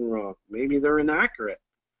written wrong. Maybe they're inaccurate.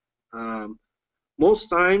 Most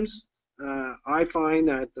times, I find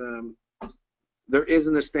that there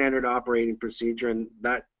isn't a standard operating procedure, and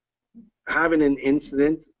that having an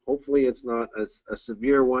incident, hopefully it's not a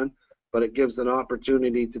severe one, but it gives an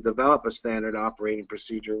opportunity to develop a standard operating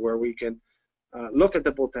procedure where we can look at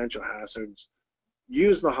the potential hazards,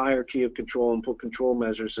 use the hierarchy of control and put control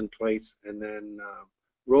measures in place, and then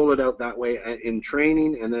roll it out that way in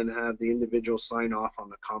training, and then have the individual sign off on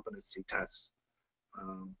the competency tests.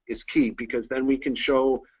 is key, because then we can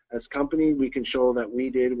show, as company, we can show that we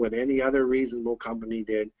did what any other reasonable company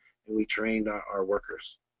did, and we trained our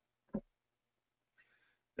workers.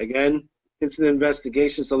 Again, incident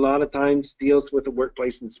investigations a lot of times deals with the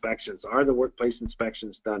workplace inspections. Are the workplace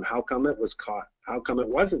inspections done? How come it was caught? How come it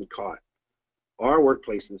wasn't caught? Are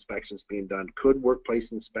workplace inspections being done? Could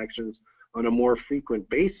workplace inspections on a more frequent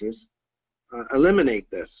basis eliminate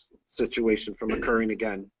this situation from occurring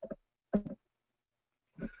again?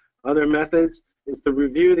 Other methods is to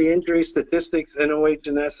review the injury statistics and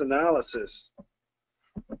OH&S analysis.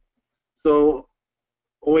 So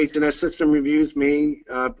OH&S system reviews may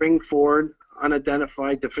bring forward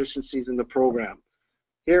unidentified deficiencies in the program.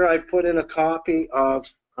 Here I've put in a copy of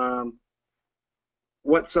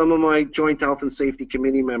what some of my Joint Health and Safety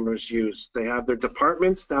Committee members use. They have their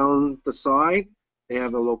departments down the side. They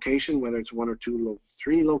have a location, whether it's 1 or 2,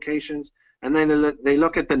 3 locations, and then they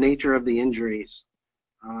look at the nature of the injuries,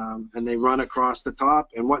 and they run across the top.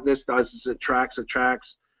 And what this does is it tracks the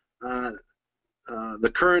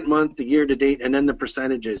current month, the year to date, and then the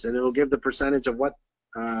percentages, and it will give the percentage of what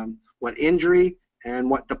injury and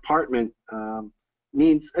what department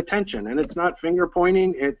needs attention. And it's not finger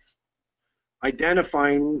pointing, it's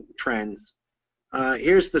identifying trends.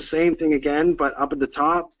 Here's the same thing again, but up at the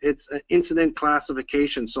top, it's an incident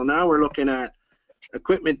classification. So now we're looking at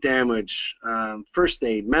equipment damage, first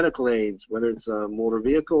aid, medical aids, whether it's a motor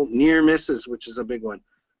vehicle, near misses, which is a big one,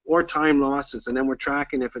 or time losses, and then we're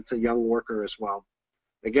tracking if it's a young worker as well.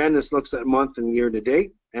 Again, this looks at month and year to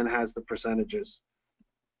date and has the percentages.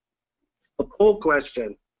 A poll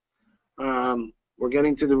question. We're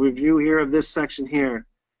getting to the review here of this section here.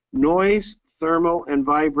 Noise, thermal, and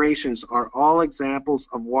vibrations are all examples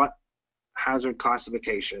of what hazard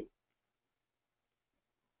classification?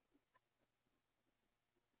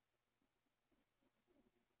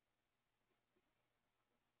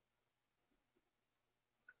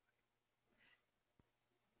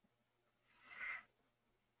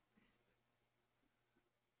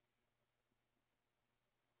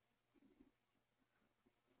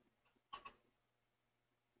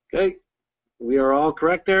 Okay, we are all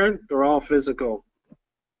correct there. They're all physical.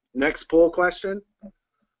 Next poll question.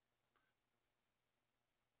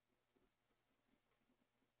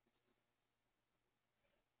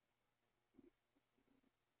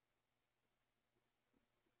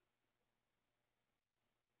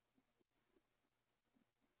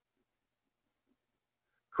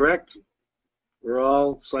 Correct. We're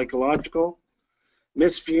all psychological.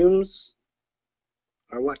 Missed fumes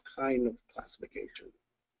are what kind of classification?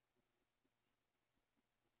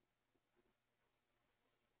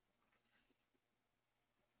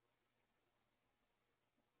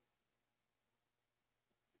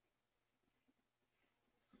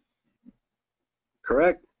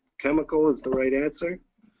 Correct. Chemical is the right answer.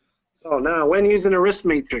 So now, when using a risk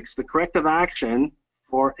matrix, the corrective action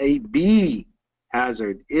for a B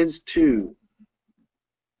hazard is to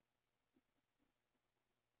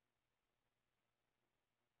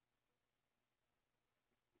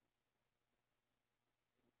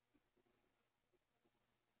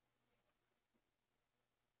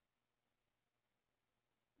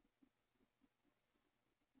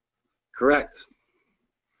correct.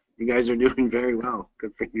 You guys are doing very well.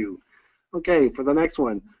 Good for you. Okay, for the next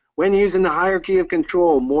one. When using the hierarchy of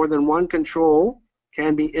control, more than one control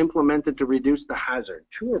can be implemented to reduce the hazard.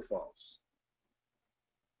 True or false?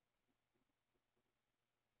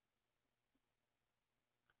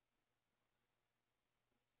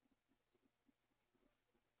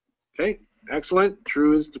 Okay, excellent.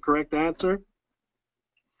 True is the correct answer.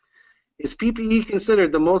 Is PPE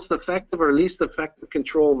considered the most effective or least effective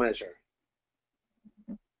control measure?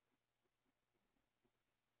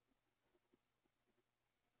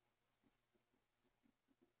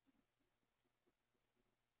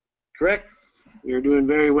 Correct. You're doing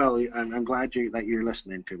very well. I'm glad that you're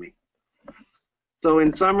listening to me. So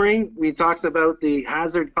in summary, we talked about the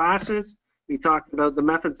hazard classes, we talked about the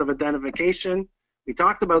methods of identification, we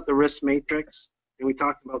talked about the risk matrix, and we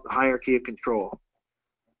talked about the hierarchy of control.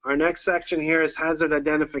 Our next section here is hazard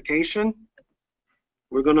identification.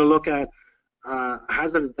 We're going to look at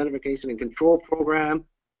hazard identification and control program,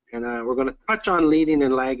 and we're going to touch on leading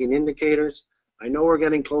and lagging indicators. I know we're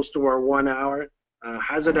getting close to our 1 hour.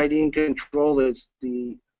 Hazard ID and control is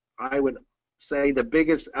I would say, the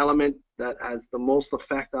biggest element that has the most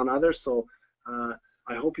effect on others. So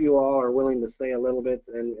I hope you all are willing to stay a little bit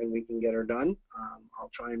and we can get her done.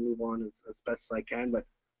 I'll try and move on as best as I can, but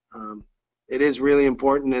it is really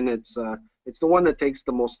important, and it's the one that takes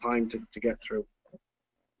the most time to get through.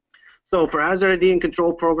 So for hazard ID and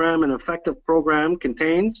control program, an effective program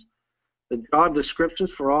contains The job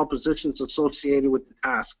descriptions for all positions associated with the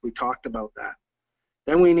task. We talked about that.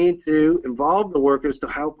 Then we need to involve the workers to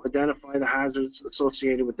help identify the hazards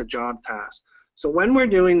associated with the job task. So when we're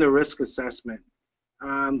doing the risk assessment,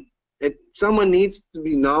 someone needs to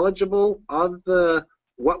be knowledgeable of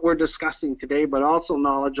what we're discussing today, but also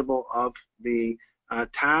knowledgeable of the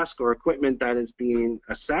task or equipment that is being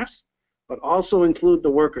assessed, but also include the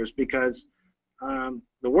workers, because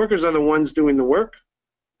the workers are the ones doing the work.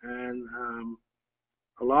 And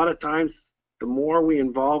a lot of times, the more we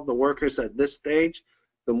involve the workers at this stage,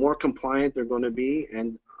 the more compliant they're going to be.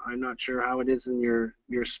 And I'm not sure how it is in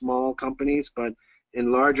your small companies, but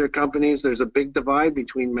in larger companies, there's a big divide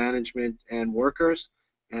between management and workers.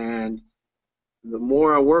 And the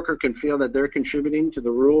more a worker can feel that they're contributing to the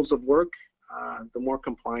rules of work, the more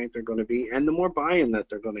compliant they're going to be, and the more buy-in that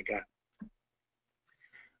they're going to get.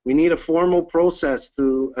 We need a formal process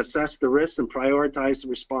to assess the risks and prioritize the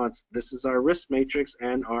response. This is our risk matrix,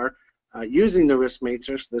 and our using the risk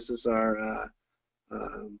matrix, this is our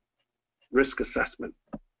risk assessment.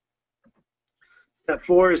 Step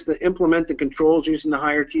 4 is to implement the controls using the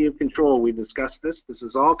hierarchy of control. We discussed this. This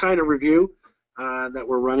is all kind of review that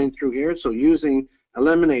we're running through here. So using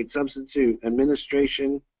eliminate, substitute,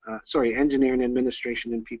 administration, engineering,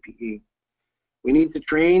 administration, and PPE. We need to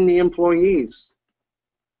train the employees.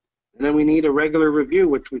 And then we need a regular review,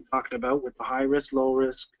 which we talked about with the high risk, low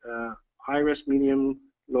risk, high risk, medium,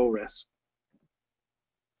 low risk.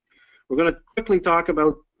 We're going to quickly talk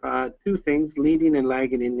about two things, leading and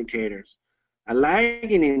lagging indicators. A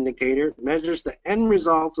lagging indicator measures the end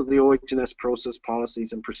results of the OHS process,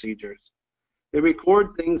 policies, and procedures. They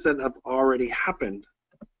record things that have already happened.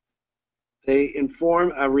 They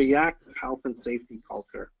inform a reactive health and safety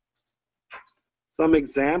culture. Some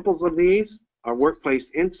examples of these are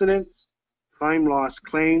workplace incidents, time loss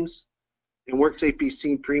claims, and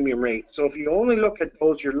WorkSafe premium rate. So if you only look at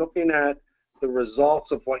those, you're looking at the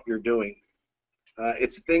results of what you're doing.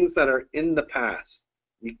 It's things that are in the past.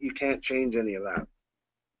 You can't change any of that.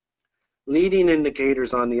 Leading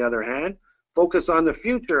indicators, on the other hand, focus on the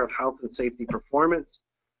future of health and safety performance.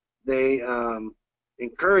 They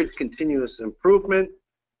encourage continuous improvement,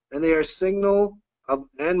 and they are signal of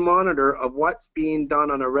and monitor of what's being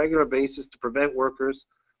done on a regular basis to prevent workers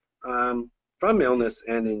from illness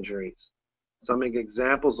and injuries. Some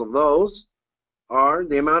examples of those are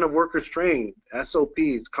the amount of workers trained,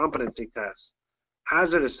 SOPs, competency tests,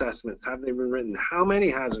 hazard assessments, have they been written? How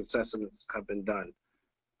many hazard assessments have been done?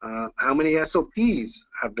 How many SOPs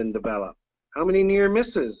have been developed? How many near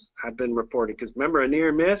misses have been reported? Because remember, a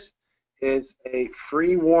near miss is a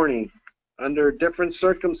free warning. Under different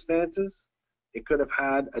circumstances, it could have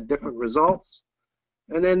had a different results.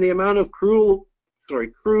 And then the amount of crew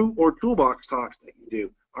or toolbox talks that you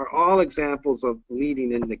do are all examples of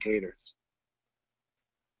leading indicators.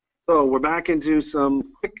 So we're back into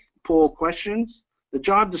some quick poll questions. The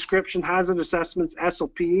job description, hazard assessments,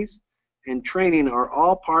 SOPs, and training are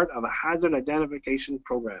all part of a hazard identification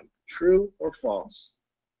program. True or false?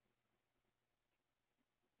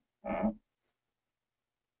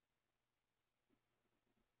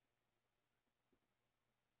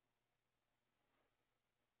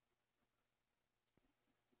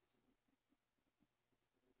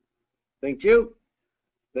 Thank you.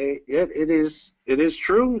 It is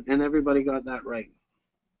true, and everybody got that right.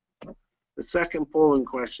 The second polling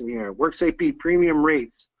question here: WorkSafe premium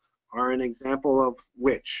rates are an example of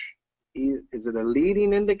which? Is it a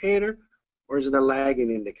leading indicator or is it a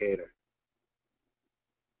lagging indicator?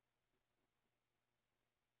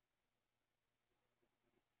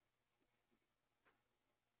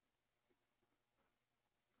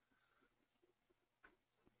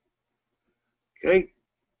 Okay,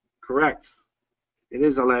 correct. It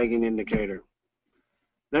is a lagging indicator.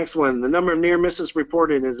 Next one, the number of near misses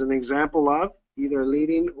reported is an example of either a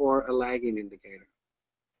leading or a lagging indicator.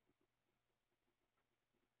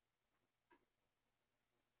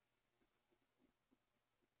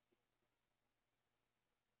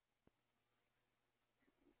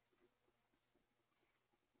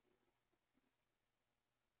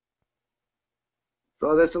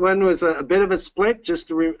 So this one was a bit of a split.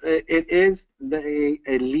 It is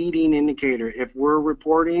a leading indicator. If we're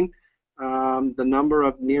reporting the number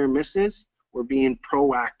of near misses, we're being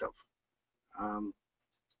proactive.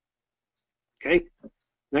 Okay,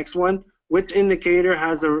 next one. Which indicator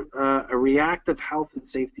has a reactive health and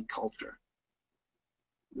safety culture?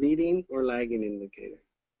 Leading or lagging indicator?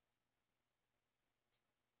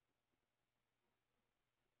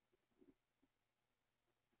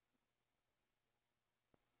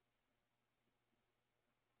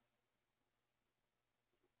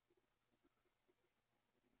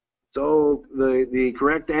 So the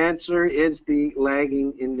correct answer is the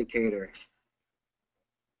lagging indicator.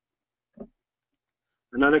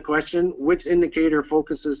 Another question, which indicator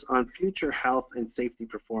focuses on future health and safety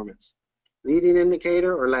performance? Leading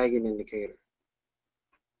indicator or lagging indicator?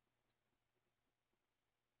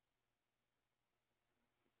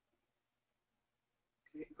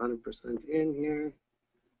 100% in here.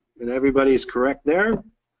 And everybody's correct there.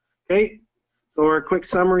 Okay, so our quick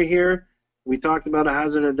summary here. We talked about a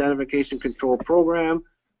hazard identification control program.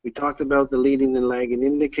 We talked about the leading and lagging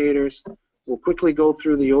indicators. We'll quickly go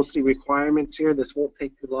through the OSSE requirements here. This won't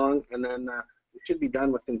take too long, and then we should be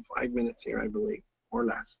done within 5 minutes here, I believe, or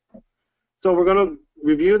less. So we're going to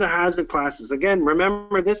review the hazard classes. Again,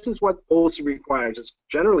 remember, this is what OSSE requires. It's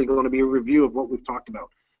generally going to be a review of what we've talked about.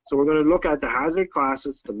 So we're going to look at the hazard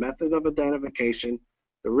classes, the method of identification,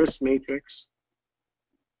 the risk matrix.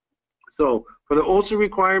 So for the OSSE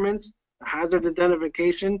requirements, the hazard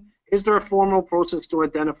identification, is there a formal process to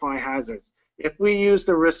identify hazards? If we use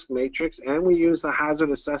the risk matrix and we use the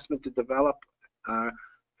hazard assessment to develop,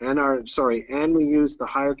 and we use the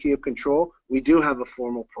hierarchy of control, we do have a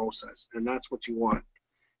formal process, and that's what you want.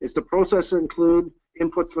 Is the process include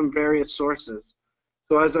input from various sources?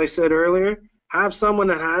 So as I said earlier, have someone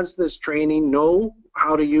that has this training know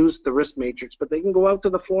how to use the risk matrix, but they can go out to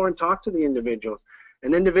the floor and talk to the individuals.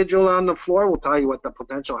 An individual on the floor will tell you what the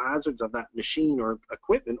potential hazards of that machine or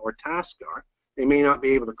equipment or task are. They may not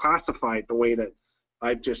be able to classify it the way that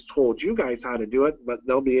I've just told you guys how to do it, but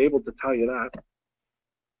they'll be able to tell you that.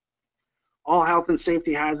 All health and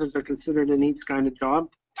safety hazards are considered in each kind of job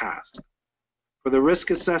task. For the risk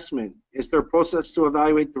assessment, is there a process to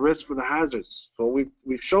evaluate the risk for the hazards? So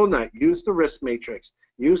we've shown that. Use the risk matrix.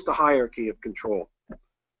 Use the hierarchy of control.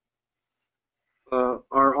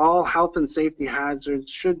 Are all health and safety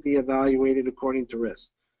hazards should be evaluated according to risk?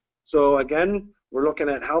 So again, we're looking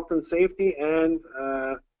at health and safety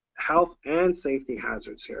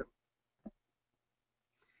hazards here.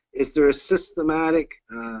 Is there a systematic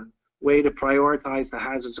way to prioritize the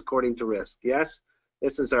hazards according to risk? Yes,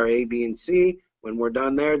 this is our A, B, and C. When we're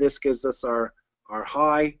done there, this gives us our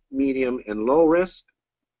high, medium, and low risk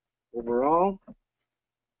overall.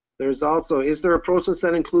 There's also, is there a process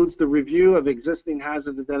that includes the review of existing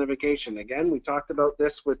hazard identification? Again, we talked about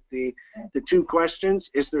this with the two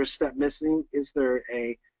questions. Is there a step missing? Is there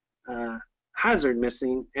a hazard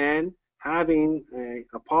missing? And having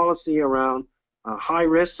a policy around high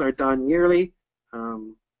risks are done yearly,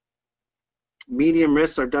 medium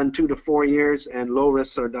risks are done 2 to 4 years, and low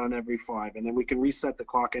risks are done every 5. And then we can reset the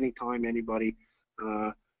clock anytime anybody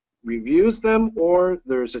reviews them, or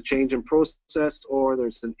there's a change in process, or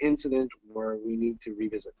there's an incident where we need to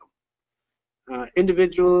revisit them.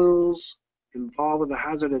 Individuals involved with the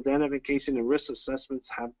hazard identification and risk assessments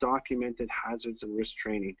have documented hazards and risk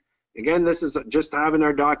training. Again, this is just having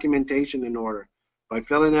our documentation in order. By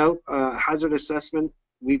filling out a hazard assessment,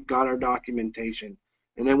 we've got our documentation.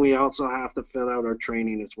 And then we also have to fill out our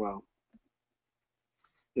training as well.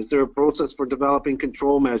 Is there a process for developing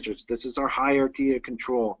control measures? This is our hierarchy of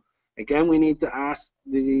control. Again, we need to ask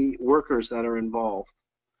the workers that are involved.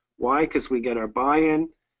 Why? Because we get our buy-in.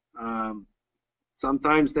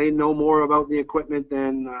 Sometimes they know more about the equipment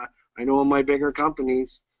than I know in my bigger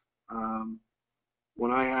companies.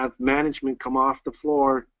 When I have management come off the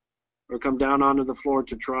floor or come down onto the floor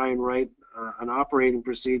to try and write an operating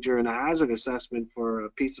procedure and a hazard assessment for a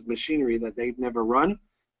piece of machinery that they've never run,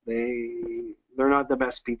 they're not the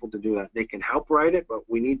best people to do that. They can help write it, but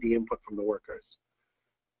we need the input from the workers.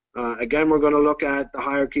 Again, we're going to look at the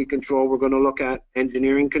hierarchy control. We're going to look at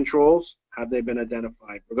engineering controls. Have they been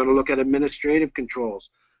identified? We're going to look at administrative controls.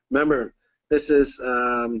 Remember, this is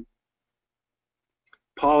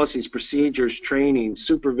policies, procedures, training,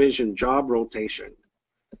 supervision, job rotation.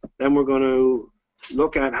 Then we're going to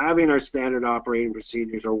look at having our standard operating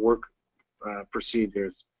procedures or work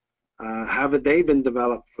procedures. Have they been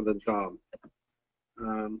developed for the job?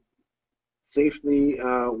 Safely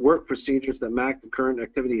work procedures that match the current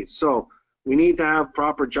activities. So we need to have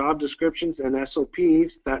proper job descriptions and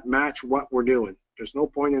SOPs that match what we're doing. There's no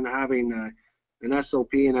point in having an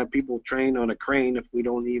SOP and have people train on a crane if we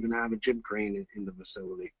don't even have a jib crane in the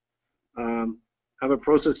facility. Have a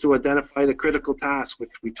process to identify the critical tasks,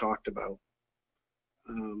 which we talked about.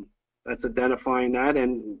 That's identifying that,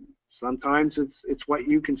 and sometimes it's what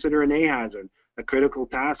you consider an A hazard. A critical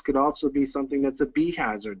task could also be something that's a B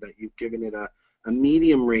hazard that you've given it a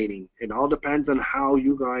medium rating. It all depends on how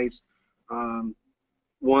you guys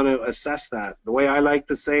want to assess that. The way I like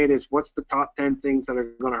to say it is, what's the top 10 things that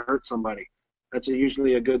are going to hurt somebody? That's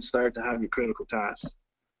usually a good start to have your critical tasks.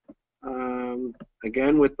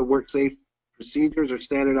 Again, with the work safe procedures or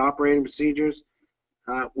standard operating procedures,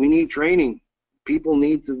 we need training. People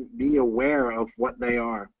need to be aware of what they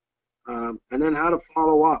are, and then how to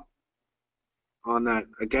follow up on that.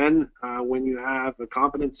 Again, when you have a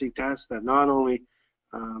competency test that not only,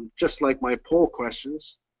 just like my poll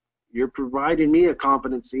questions, you're providing me a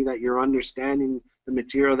competency that you're understanding the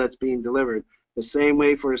material that's being delivered. The same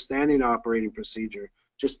way for a standing operating procedure.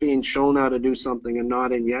 Just being shown how to do something and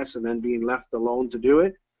nodding yes and then being left alone to do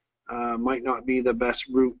it might not be the best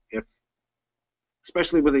route,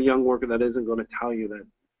 especially with a young worker that isn't going to tell you that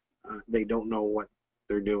they don't know what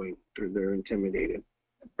they're doing. They're intimidated.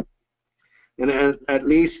 And at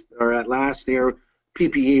last here,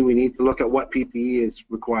 PPE, we need to look at what PPE is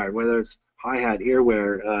required, whether it's hi-hat,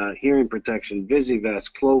 earwear, hearing protection,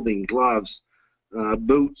 vest, clothing, gloves,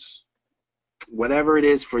 boots, whatever it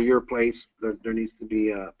is for your place, there needs to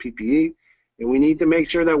be PPE. And we need to make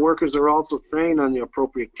sure that workers are also trained on the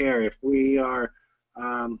appropriate care. If we are,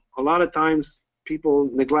 a lot of times people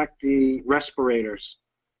neglect the respirators.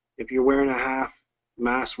 If you're wearing a half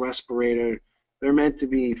mask respirator, they're meant to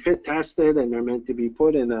be fit tested and they're meant to be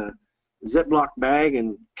put in a Ziploc bag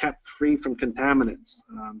and kept free from contaminants.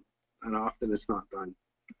 And often it's not done.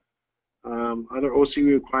 Other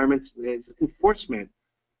OSSE requirements is enforcement.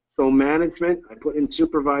 So management, I put in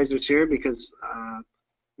supervisors here because,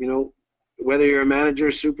 you know, whether you're a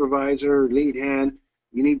manager, supervisor, lead hand,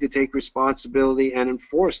 you need to take responsibility and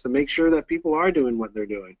enforce to make sure that people are doing what they're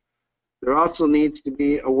doing. There also needs to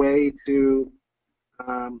be a way to,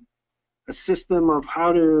 a system of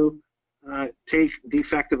how to take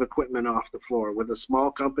defective equipment off the floor. With a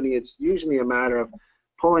small company, it's usually a matter of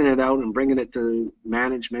pulling it out and bringing it to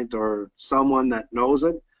management or someone that knows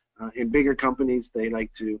it. In bigger companies, they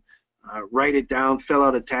like to write it down, fill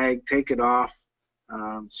out a tag, take it off,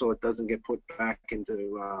 so it doesn't get put back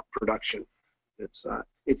into production.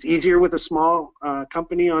 It's easier with a small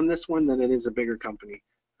company on this one than it is a bigger company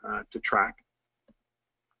to track.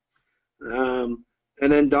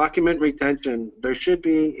 And then document retention. There should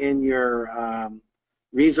be in your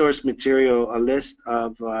resource material a list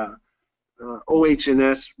of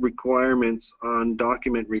OHS requirements on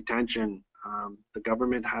document retention. The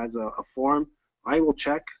government has a form. I will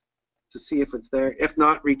check to see if it's there. If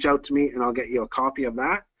not, reach out to me and I'll get you a copy of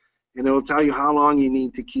that. And it will tell you how long you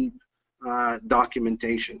need to keep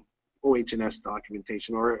documentation, OHS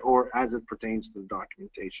documentation, or as it pertains to the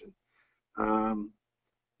documentation.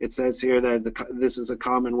 It says here that this is a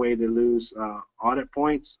common way to lose audit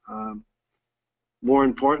points. More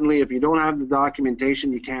importantly, if you don't have the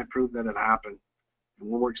documentation, you can't prove that it happened. And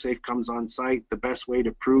when WorkSafe comes on site, the best way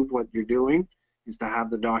to prove what you're doing is to have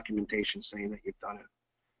the documentation saying that you've done it.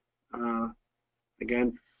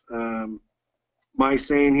 Again, my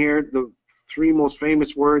saying here, the 3 most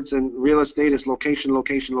famous words in real estate is location,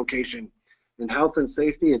 location, location. In health and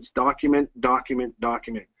safety, it's document, document,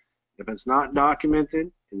 document. If it's not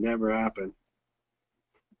documented, it never happened.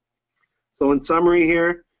 So in summary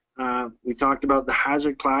here, we talked about the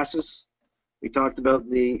hazard classes. We talked about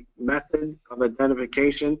the method of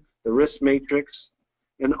identification, the risk matrix,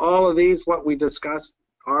 and all of these, what we discussed,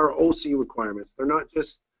 are OSSE requirements. They're not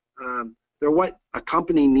just, they're what a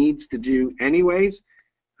company needs to do anyways.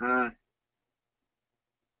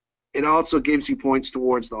 It also gives you points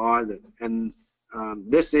towards the audit. And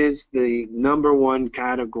this is the #1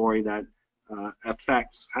 category that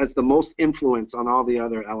has the most influence on all the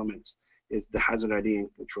other elements, is the hazard ID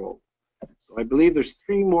and control. So I believe there's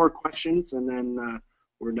 3 more questions and then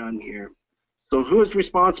we're done here. So who is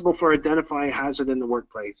responsible for identifying hazard in the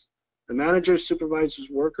workplace? The managers, supervisors,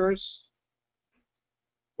 workers,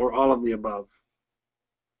 or all of the above?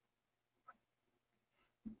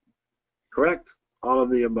 Correct, all of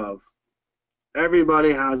the above.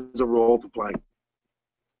 Everybody has a role to play.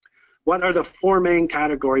 What are the 4 main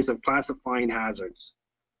categories of classifying hazards?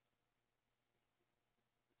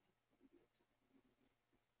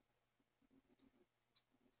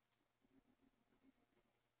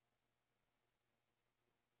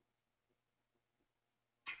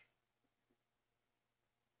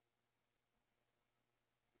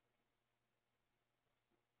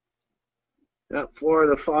 Yeah, 4 of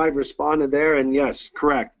the 5 responded there, and yes,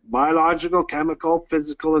 correct. Biological, chemical,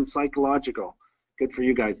 physical, and psychological. Good for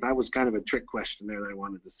you guys. That was kind of a trick question there that I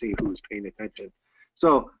wanted to see who was paying attention.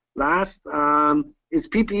 So last, is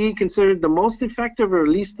PPE considered the most effective or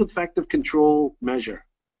least effective control measure?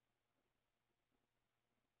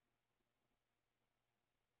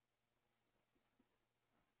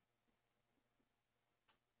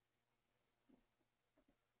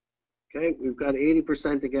 Okay, we've got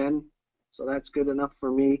 80% again, so that's good enough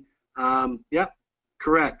for me. Yep,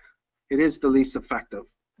 correct. It is the least effective.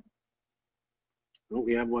 Oh,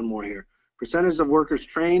 we have one more here. Percentage of workers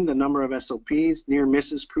trained, the number of SOPs, near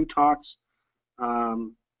misses, crew talks,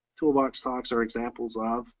 toolbox talks are examples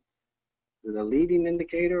of. Is it a leading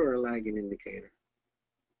indicator or a lagging indicator?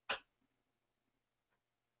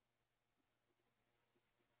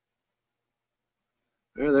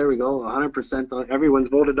 There we go, 100%. Everyone's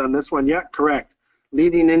voted on this one. Yeah, correct.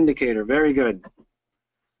 Leading indicator, very good.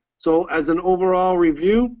 So as an overall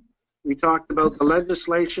review, we talked about the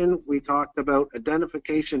legislation, we talked about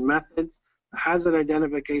identification methods, the hazard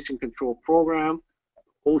identification control program,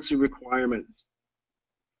 OSSE requirements.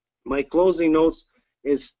 My closing notes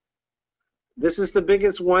is, this is the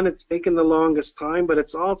biggest one. It's taken the longest time, but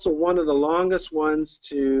it's also one of the longest ones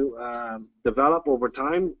to develop over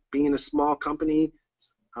time. Being a small company,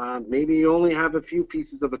 maybe you only have a few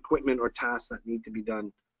pieces of equipment or tasks that need to be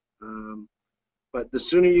done. But the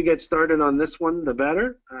sooner you get started on this one, the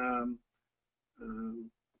better.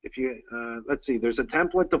 If you let's see, there's a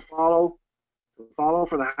template to follow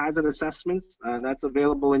for the hazard assessments. That's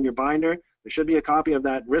available in your binder. There should be a copy of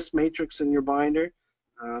that risk matrix in your binder.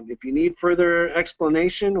 If you need further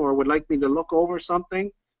explanation or would like me to look over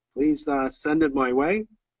something, please send it my way.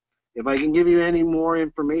 If I can give you any more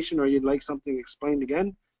information or you'd like something explained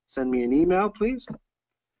again, send me an email, please.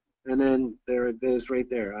 And then there it is right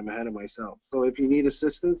there. I'm ahead of myself. So if you need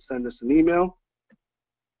assistance, send us an email.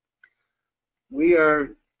 We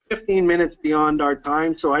are 15 minutes beyond our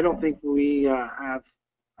time, so I don't think we have,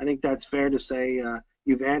 I think that's fair to say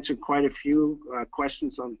you've answered quite a few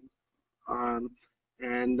questions on,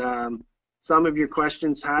 and some of your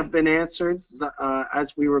questions have been answered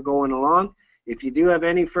as we were going along. If you do have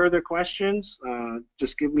any further questions,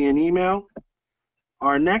 just give me an email.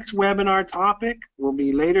 Our next webinar topic will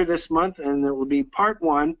be later this month, and it will be part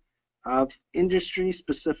 1 of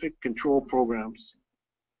industry-specific control programs.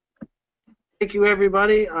 Thank you,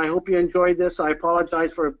 everybody. I hope you enjoyed this. I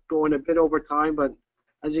apologize for going a bit over time, but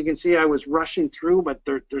as you can see, I was rushing through, but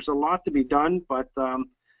there's a lot to be done. But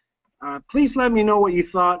please let me know what you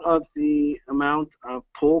thought of the amount of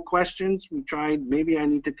poll questions. We tried, maybe I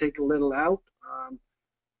need to take a little out.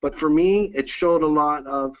 But for me, it showed a lot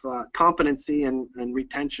of competency and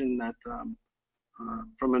retention that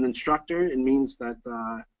from an instructor. It means that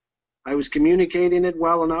I was communicating it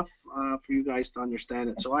well enough for you guys to understand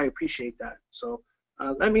it. So I appreciate that. So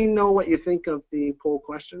let me know what you think of the poll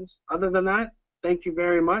questions. Other than that, thank you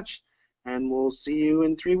very much, and we'll see you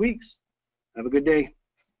in 3 weeks. Have a good day.